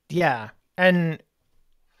 Yeah, and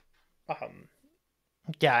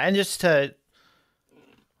and just to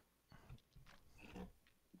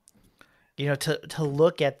to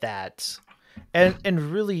look at that.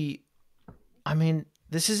 And really, I mean,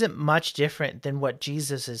 this isn't much different than what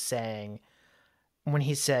Jesus is saying when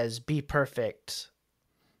he says, be perfect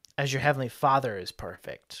as your heavenly Father is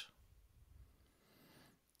perfect.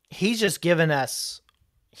 He's just given us,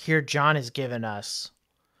 here John has given us,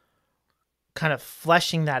 kind of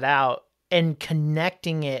fleshing that out and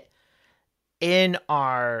connecting it in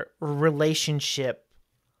our relationship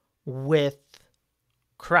with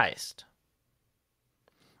Christ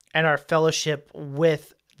and our fellowship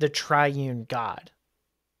with the triune God.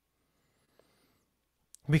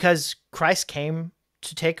 Because Christ came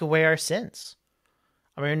to take away our sins.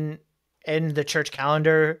 I mean, in the church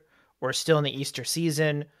calendar, we're still in the Easter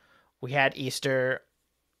season. We had Easter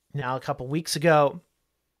now a couple weeks ago.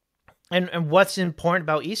 And what's important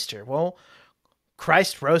about Easter? Well,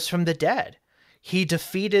 Christ rose from the dead. He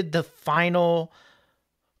defeated the final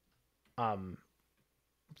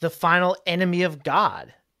enemy of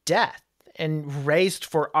God, death, and raised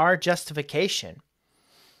for our justification.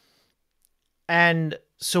 And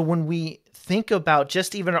so when we think about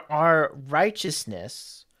just even our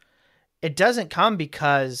righteousness, it doesn't come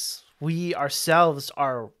because we ourselves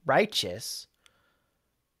are righteous.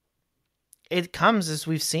 It comes, as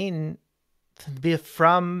we've seen,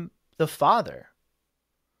 from the Father.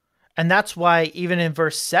 And that's why even in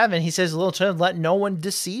verse 7, he says, little children, let no one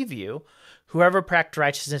deceive you. Whoever practices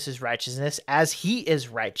righteousness is righteousness as he is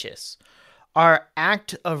righteous. Our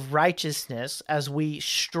act of righteousness as we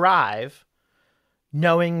strive,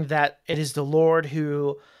 knowing that it is the Lord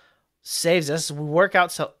who saves us, we work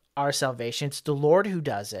out our salvation. It's the Lord who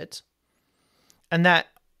does it. And that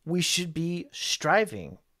we should be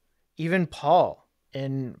striving. Even Paul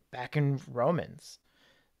back in Romans,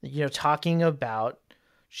 talking about,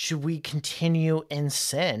 should we continue in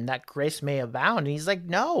sin that grace may abound? And he's like,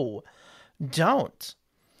 no, don't.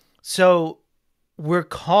 So we're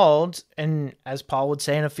called, and as Paul would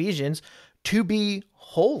say in Ephesians, to be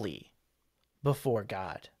holy before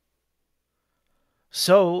God.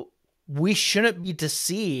 So we shouldn't be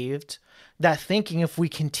deceived that thinking if we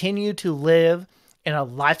continue to live in a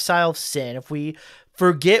lifestyle of sin, if we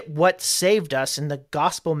forget what saved us in the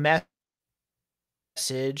gospel message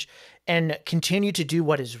and continue to do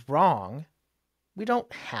what is wrong, we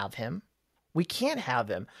don't have him. We can't have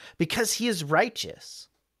him because he is righteous.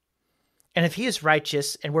 And if he is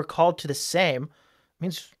righteous and we're called to the same, it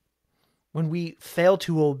means when we fail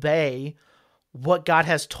to obey what God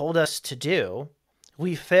has told us to do,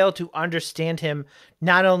 we fail to understand him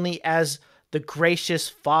not only as the gracious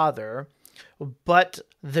Father, but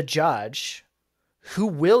the judge who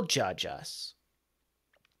will judge us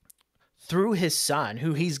through his Son,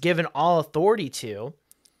 who he's given all authority to.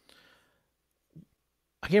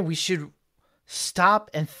 Again, we should stop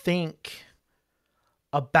and think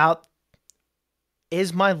about,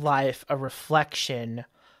 is my life a reflection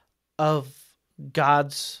of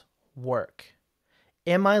God's work?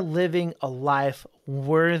 Am I living a life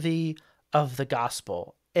worthy of the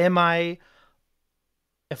gospel?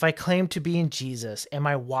 If I claim to be in Jesus, am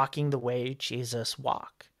I walking the way Jesus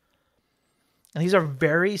walked? And these are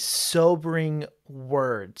very sobering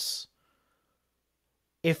words.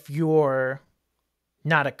 If you're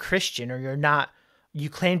not a Christian, or you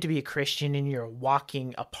claim to be a Christian and you're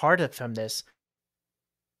walking apart from this,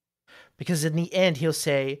 because in the end, he'll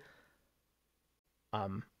say,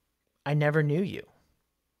 I never knew you.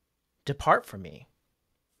 Depart from me.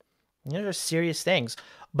 These are serious things.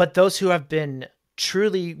 But those who have been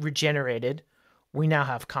truly regenerated, we now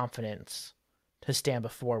have confidence to stand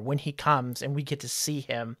before when he comes and we get to see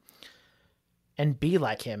him and be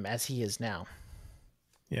like him as he is now.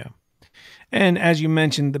 Yeah. And as you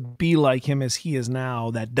mentioned, the be like him as he is now,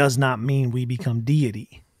 that does not mean we become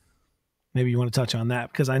deity. Maybe you want to touch on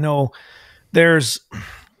that, because I know there's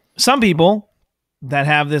some people that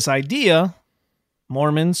have this idea,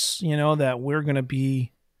 Mormons, that we're going to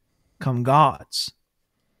become gods.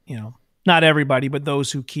 Not everybody, but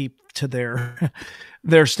those who keep to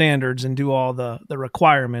their standards and do all the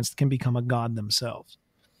requirements can become a god themselves.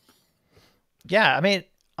 Yeah, I mean,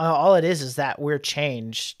 all it is that we're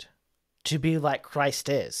changed to be like Christ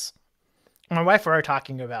is. My wife and I were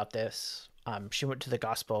talking about this. She went to the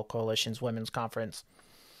Gospel Coalition's Women's Conference,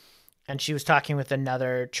 and she was talking with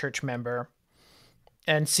another church member.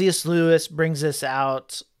 And C.S. Lewis brings this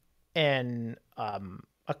out in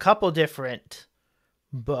a couple different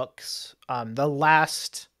books. The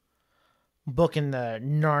last book in the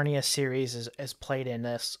Narnia series is played in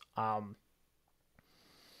this. And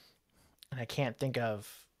I can't think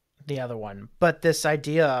of the other one. But this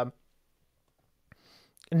idea,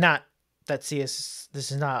 not that this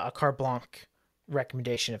is not a carte blanche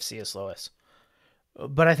recommendation of C.S. Lewis,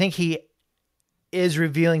 but I think he is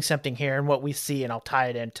revealing something here in what we see, and I'll tie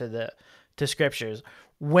it into the scriptures.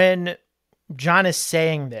 When John is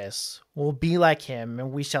saying this, we'll be like him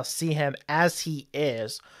and we shall see him as he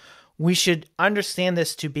is, we should understand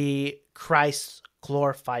this to be Christ's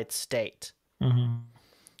glorified state. Mm-hmm.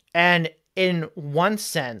 And in one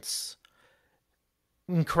sense,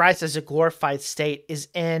 Christ as a glorified state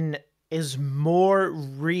is more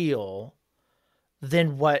real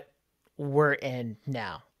than what we're in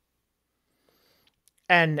now.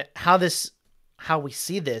 And how we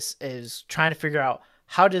see this is trying to figure out,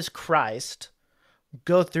 how does Christ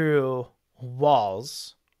go through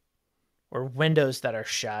walls or windows that are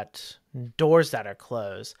shut, doors that are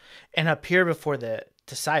closed, and appear before the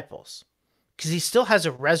disciples. Because he still has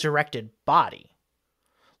a resurrected body.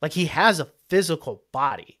 Like, he has a physical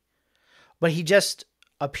body, but he just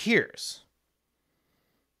appears.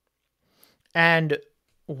 And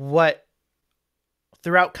what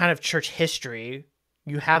throughout kind of church history,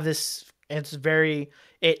 you have this, it's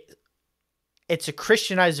a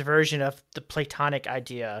Christianized version of the Platonic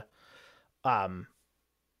idea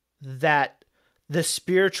that the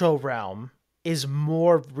spiritual realm is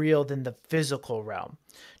more real than the physical realm.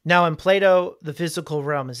 Now, in Plato, the physical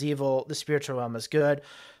realm is evil, the spiritual realm is good.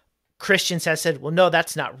 Christians have said, well, no,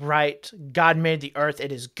 that's not right. God made the earth,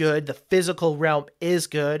 it is good. The physical realm is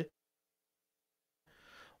good.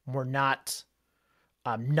 We're not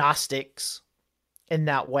Gnostics in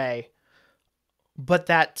that way, but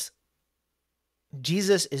that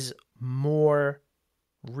Jesus is more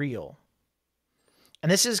real.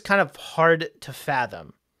 And this is kind of hard to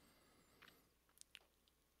fathom,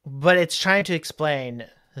 but it's trying to explain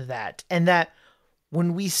that, and that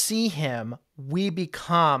when we see him, we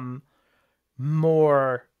become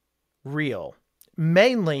more real.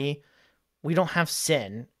 Mainly, we don't have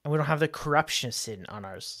sin, and we don't have the corruption of sin on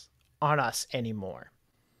us anymore.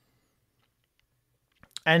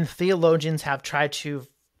 And theologians have tried to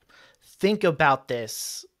think about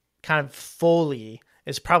this kind of fully.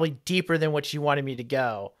 It's probably deeper than what you wanted me to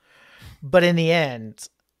go. But in the end,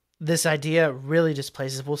 this idea really just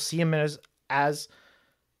places, we'll see him as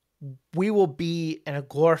we will be in a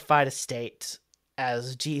glorified estate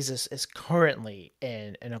as Jesus is currently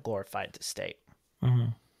in a glorified state.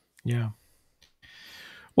 Mm-hmm. Yeah.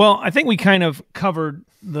 Well, I think we kind of covered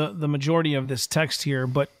the majority of this text here,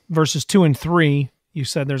 but verses 2 and 3, you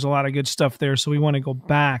said there's a lot of good stuff there, so we want to go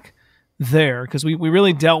back there because we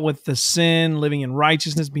really dealt with the sin, living in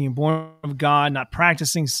righteousness, being born of God, not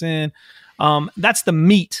practicing sin. That's the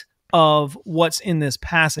meat of what's in this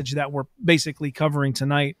passage that we're basically covering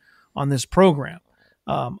tonight on this program.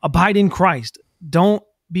 Abide in Christ. Don't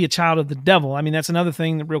be a child of the devil. I mean, that's another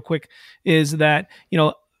thing that real quick is that,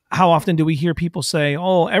 how often do we hear people say,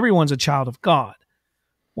 oh, everyone's a child of God?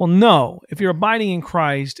 Well, no. If you're abiding in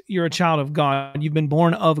Christ, you're a child of God. You've been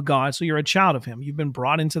born of God, so you're a child of him. You've been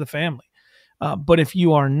brought into the family. But if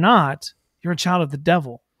you are not, you're a child of the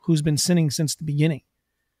devil who's been sinning since the beginning.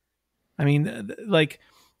 I mean, like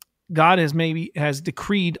God has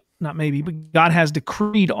decreed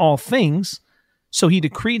all things. So he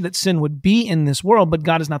decreed that sin would be in this world, but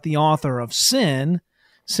God is not the author of sin.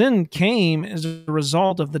 Sin came as a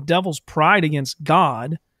result of the devil's pride against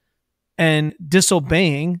God and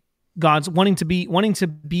disobeying God's wanting to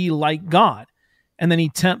be like God. And then he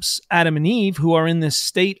tempts Adam and Eve, who are in this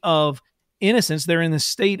state of innocence. They're in this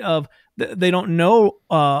state of, they don't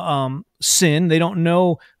know sin. They don't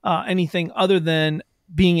know anything other than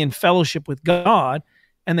being in fellowship with God,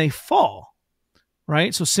 and they fall,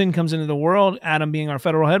 right? So sin comes into the world. Adam being our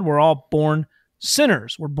federal head, we're all born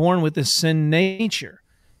sinners. We're born with this sin nature,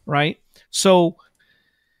 right? So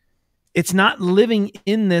it's not living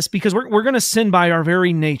in this because we're going to sin by our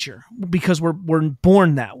very nature because we're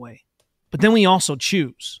born that way. But then we also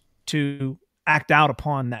choose to act out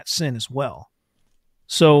upon that sin as well.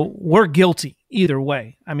 So we're guilty either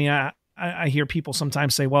way. I mean, I hear people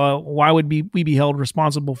sometimes say, well, why would we be held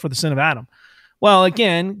responsible for the sin of Adam? Well,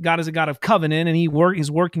 again, God is a God of covenant, and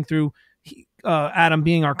he's working through Adam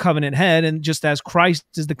being our covenant head, and just as Christ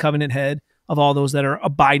is the covenant head of all those that are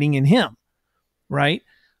abiding in him, right?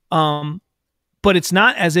 But it's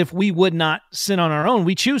not as if we would not sin on our own.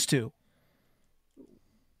 We choose to.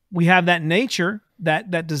 We have that nature,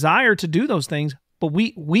 that desire to do those things, but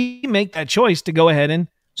we make that choice to go ahead and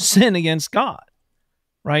sin against God,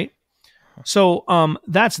 right? So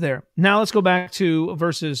that's there. Now let's go back to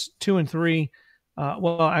verses 2 and 3. We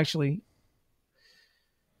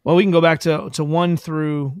can go back to 1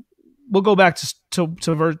 through. We'll go back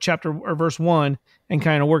to chapter or verse 1 and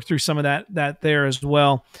kind of work through some of that there as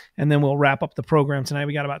well, and then we'll wrap up the program tonight.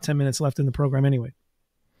 We got about 10 minutes left in the program anyway.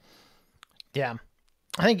 Yeah,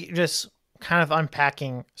 I think just kind of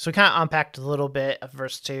unpacking. So we kind of unpacked a little bit of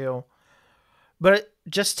verse 2, but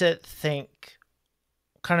just to think,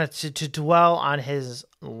 kind of to dwell on his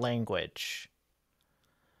language.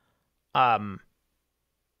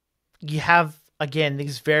 You have, again,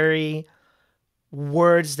 these very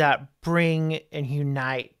words that bring and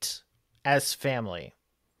unite as family.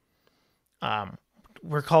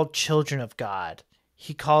 We're called children of God.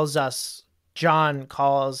 John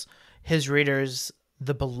calls his readers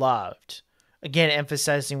the beloved. Again,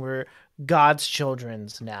 emphasizing we're God's children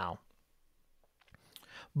now.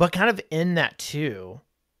 But kind of in that too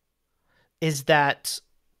is that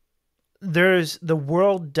the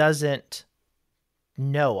world doesn't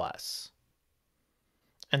know us.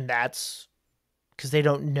 And that's because they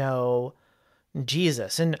don't know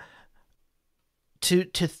Jesus. And to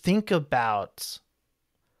think about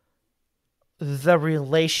the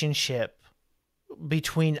relationship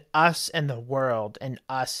between us and the world and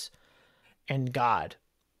us and God.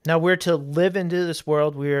 Now we're to live into this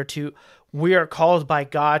world. We are called by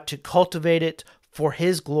God to cultivate it for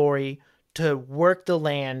his glory, to work the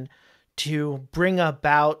land, to bring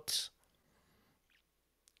about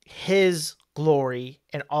his glory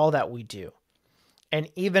in all that we do. And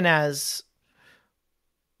even as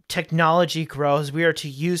technology grows, we are to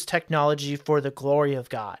use technology for the glory of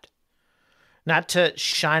God, not to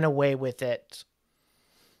shine away with it.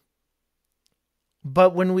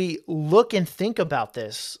 But when we look and think about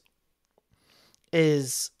this,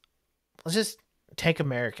 let's just take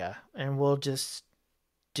America, and it's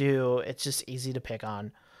just easy to pick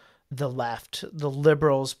on the left, the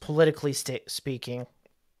liberals, politically speaking,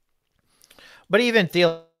 but even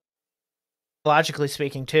theologically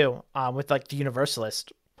speaking too, with like the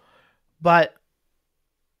universalist. But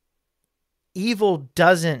evil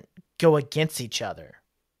doesn't go against each other.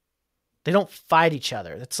 They don't fight each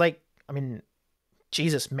other. It's like,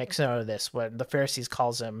 Jesus makes note of this when the Pharisees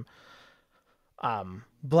calls him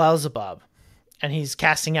Beelzebub, and he's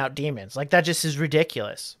casting out demons. Like, that just is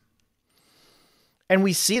ridiculous. And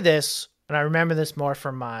we see this, and I remember this more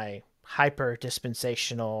from my hyper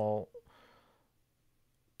dispensational,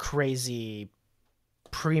 crazy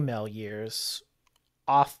pre-mill years,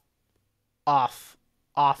 off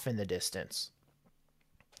in the distance.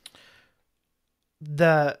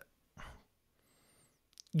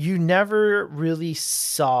 You never really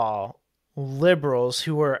saw liberals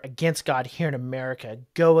who were against God here in America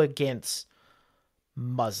go against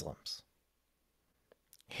Muslims.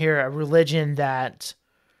 Here, a religion that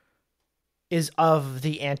is of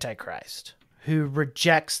the Antichrist, who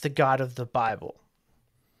rejects the God of the Bible.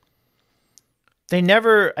 They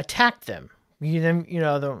never attacked them.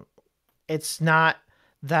 It's not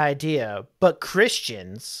the idea. But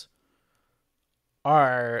Christians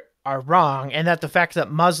are wrong, and that the fact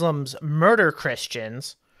that Muslims murder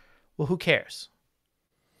Christians, well, who cares?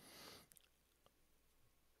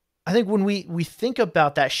 I think when we think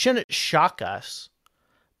about that, shouldn't shock us,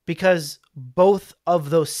 because both of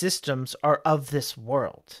those systems are of this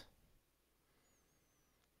world.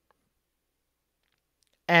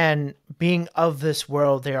 And being of this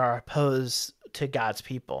world, they are opposed to God's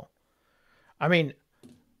people.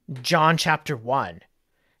 John chapter 1.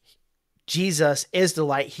 Jesus is the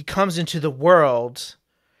light. He comes into the world,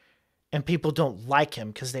 and people don't like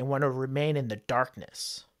him because they want to remain in the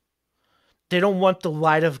darkness. They don't want the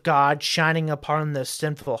light of God shining upon their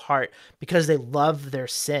sinful heart because they love their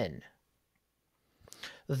sin.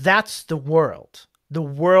 That's the world. The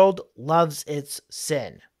world loves its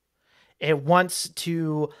sin. It wants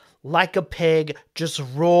to, like a pig, just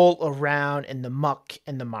roll around in the muck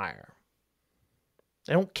and the mire.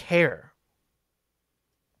 They don't care.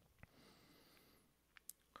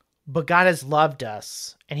 But God has loved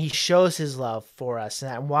us, and he shows his love for us,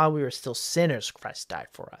 and that while we were still sinners, Christ died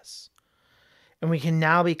for us. And we can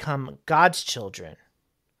now become God's children.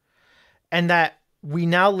 And that we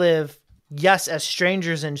now live, yes, as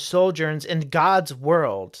strangers and sojourners in God's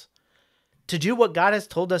world, to do what God has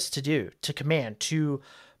told us to do, to command, to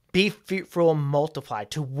be fruitful and multiply,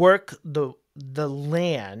 to work the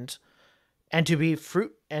land, and to be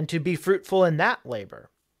fruitful in that labor.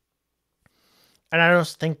 And I don't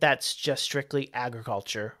think that's just strictly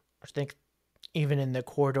agriculture. I think even in the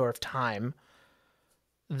corridor of time,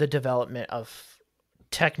 the development of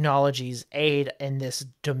technologies aid in this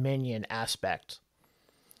dominion aspect.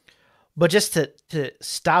 But just to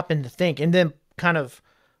stop and to think, and then kind of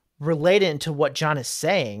relate it into what John is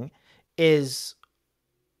saying, is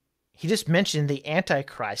he just mentioned the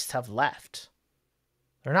Antichrists have left.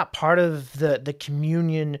 They're not part of the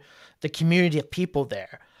communion, the community of people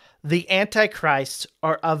there. The Antichrists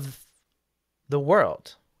are of the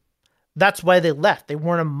world. That's why they left. They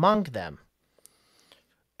weren't among them.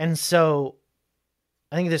 And so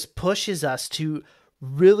I think this pushes us to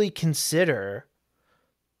really consider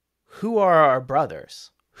who are our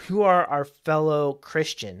brothers, who are our fellow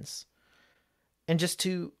Christians, and just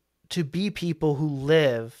to be people who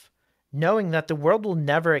live knowing that the world will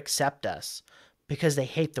never accept us because they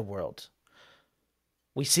hate the world.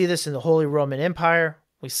 We see this in the Holy Roman Empire.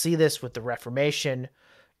 We see this with the Reformation.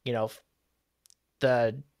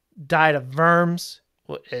 The Diet of Worms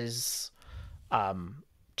is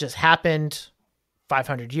just happened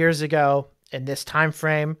 500 years ago, in this time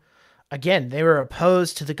frame. Again, they were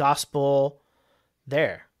opposed to the gospel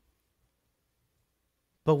there.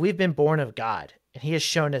 But we've been born of God, and he has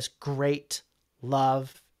shown us great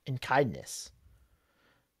love and kindness.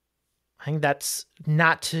 I think that's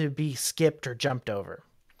not to be skipped or jumped over.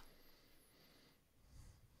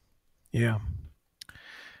 Yeah,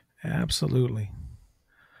 absolutely.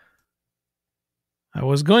 I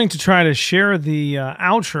was going to try to share the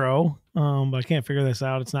outro, but I can't figure this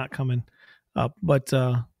out. It's not coming up, but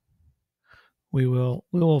we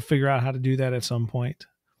will figure out how to do that at some point.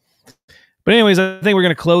 But anyways, I think we're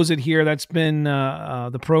going to close it here. That's been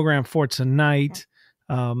the program for tonight.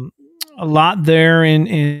 A lot there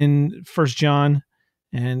in 1 John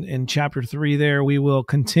and in chapter 3 there. We will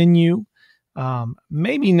continue.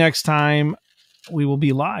 Maybe next time we will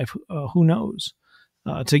be live. Who knows?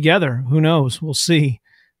 Together. Who knows? We'll see.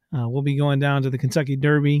 We'll be going down to the Kentucky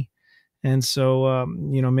Derby. And so,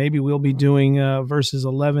 maybe we'll be doing verses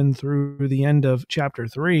 11 through the end of chapter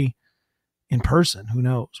 3 in person. Who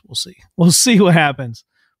knows? We'll see. We'll see what happens.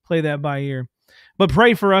 Play that by ear. But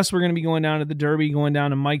pray for us. We're going to be going down to the Derby, going down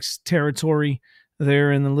to Mike's territory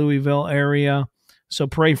there in the Louisville area. So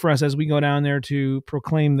pray for us as we go down there to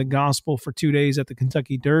proclaim the gospel for 2 days at the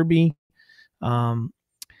Kentucky Derby. Don't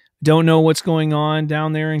know what's going on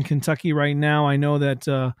down there in Kentucky right now. I know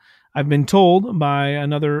that I've been told by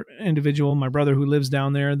another individual, my brother who lives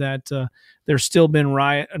down there, that there's still been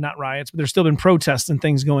not riots, but there's still been protests and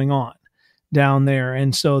things going on down there.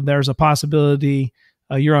 And so there's a possibility,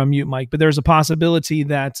 you're on mute, Mike, but there's a possibility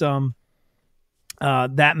that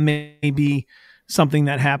that may be something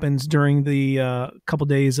that happens during the couple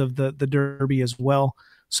days of the Derby as well.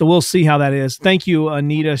 So we'll see how that is. Thank you,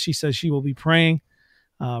 Anita. She says she will be praying.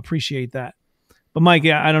 Appreciate that. But Mike,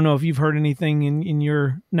 I don't know if you've heard anything in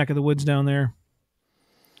your neck of the woods down there.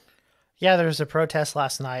 Yeah, there was a protest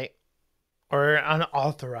last night, or an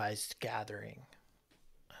unauthorized gathering.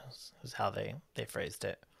 Is how they phrased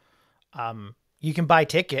it. You can buy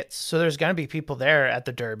tickets, so there's going to be people there at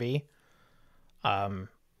the Derby. You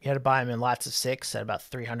had to buy them in lots of 6 at about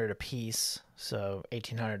 $300 a piece, so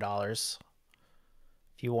 $1,800.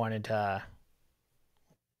 If you wanted to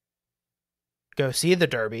go see the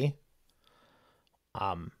Derby,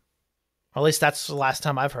 or at least that's the last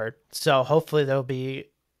time I've heard. So hopefully there'll be,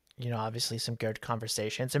 obviously some good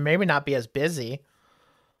conversations, and maybe not be as busy,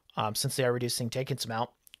 since they are reducing tickets amount.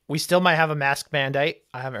 We still might have a mask mandate.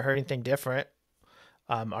 I haven't heard anything different.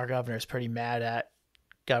 Our governor is pretty mad at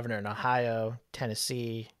governor in Ohio,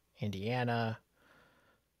 Tennessee, Indiana,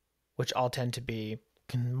 which all tend to be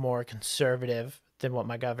more conservative than what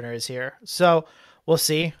my governor is here. So we'll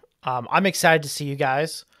see. I'm excited to see you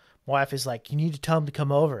guys. My wife is like, you need to tell him to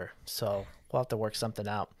come over. So we'll have to work something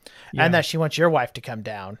out. Yeah. And that she wants your wife to come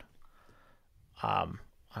down.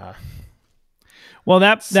 Well,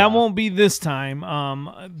 that won't be this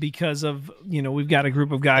time because of, we've got a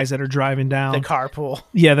group of guys that are driving down. The carpool.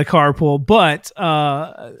 Yeah, the carpool. But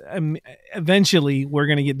eventually we're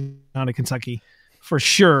going to get down to Kentucky for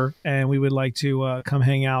sure, and we would like to come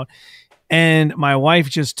hang out. And my wife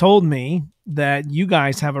just told me that you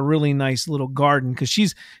guys have a really nice little garden, because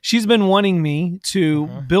she's been wanting me to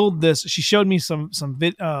build this. She showed me some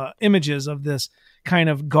images of this kind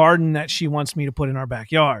of garden that she wants me to put in our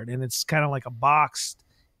backyard, and it's kind of like a boxed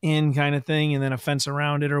in kind of thing, and then a fence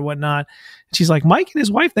around it or whatnot. She's like, Mike and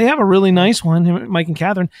his wife, they have a really nice one, Mike and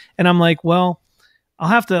Catherine. And I'm like, well, I'll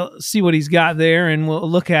have to see what he's got there, and we'll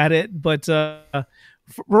look at it. But for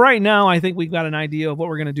right now, I think we've got an idea of what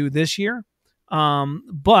we're going to do this year.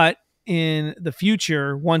 But in the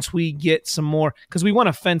future, once we get some more, because we want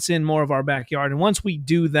to fence in more of our backyard, and once we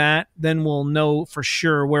do that, then we'll know for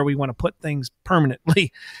sure where we want to put things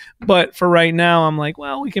permanently. But for right now, I'm like,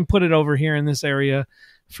 well, we can put it over here in this area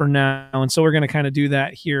for now. And so we're going to kind of do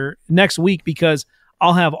that here next week, because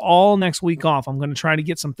I'll have all next week off. I'm going to try to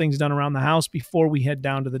get some things done around the house before we head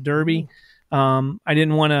down to the Derby. I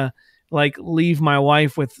didn't want to leave my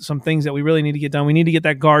wife with some things that we really need to get done. We need to get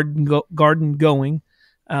that garden going.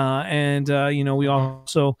 We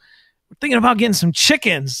also we're thinking about getting some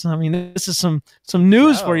chickens. I mean, this is some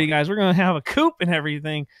news for you guys. We're going to have a coop and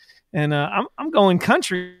everything. And I'm going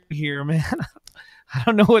country here, man. I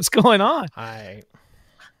don't know what's going on.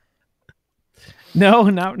 No,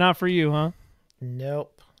 not for you, huh?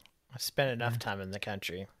 Nope. I spent enough time in the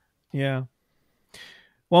country. Yeah.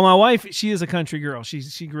 Well, my wife, she is a country girl.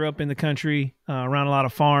 She grew up in the country around a lot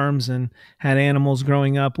of farms and had animals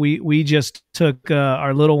growing up. We just took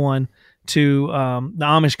our little one to the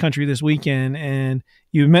Amish country this weekend, and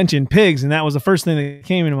you mentioned pigs, and that was the first thing that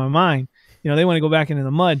came into my mind. They want to go back into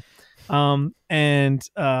the mud. And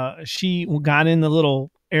she got in the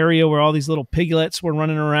little area where all these little piglets were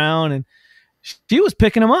running around, and she was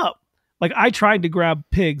picking them up. Like, I tried to grab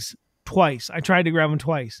pigs twice. I tried to grab them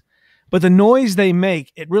twice, but the noise they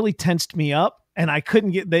make, it really tensed me up, and I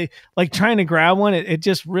couldn't like trying to grab one. It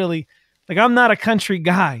just really, like, I'm not a country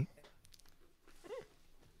guy.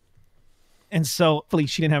 And so hopefully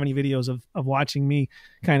she didn't have any videos of watching me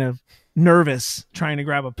kind of nervous trying to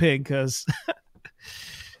grab a pig, because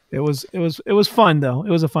it was fun though. It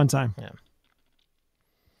was a fun time.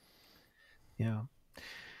 Yeah.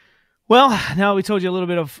 Well, now we told you a little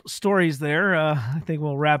bit of stories there. I think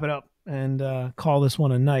we'll wrap it up and call this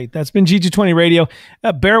one a night. That's been G220 Radio.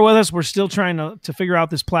 Bear with us. We're still trying to figure out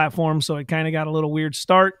this platform, so it kind of got a little weird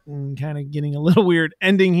start and kind of getting a little weird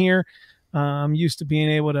ending here. I'm used to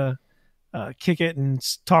being able to kick it and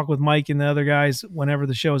talk with Mike and the other guys whenever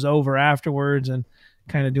the show is over afterwards, and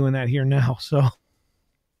kind of doing that here now. So,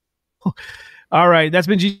 all right, that's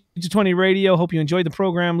been G220 Radio. Hope you enjoyed the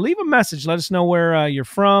program. Leave a message. Let us know where you're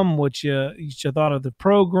from, what you thought of the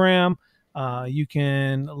program. You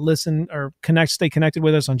can listen or stay connected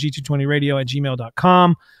with us on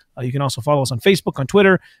G220radio@gmail.com. You can also follow us on Facebook, on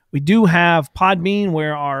Twitter. We do have Podbean,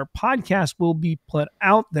 where our podcast will be put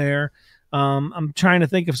out there. I'm trying to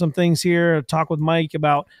think of some things here, talk with Mike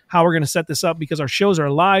about how we're going to set this up, because our shows are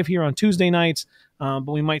live here on Tuesday nights, but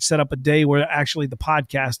we might set up a day where actually the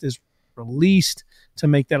podcast is released to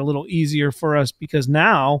make that a little easier for us, because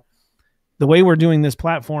now the way we're doing this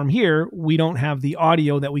platform here, we don't have the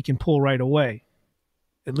audio that we can pull right away,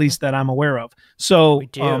 at least that I'm aware of. So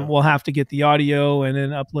we'll have to get the audio and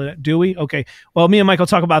then upload it. Do we? Okay. Well, me and Mike will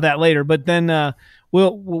talk about that later, but then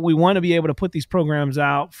we want to be able to put these programs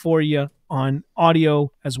out for you on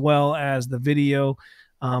audio as well as the video.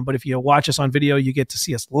 But if you watch us on video, you get to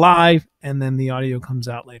see us live, and then the audio comes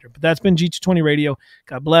out later. But that's been G220 Radio.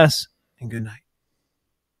 God bless and good night.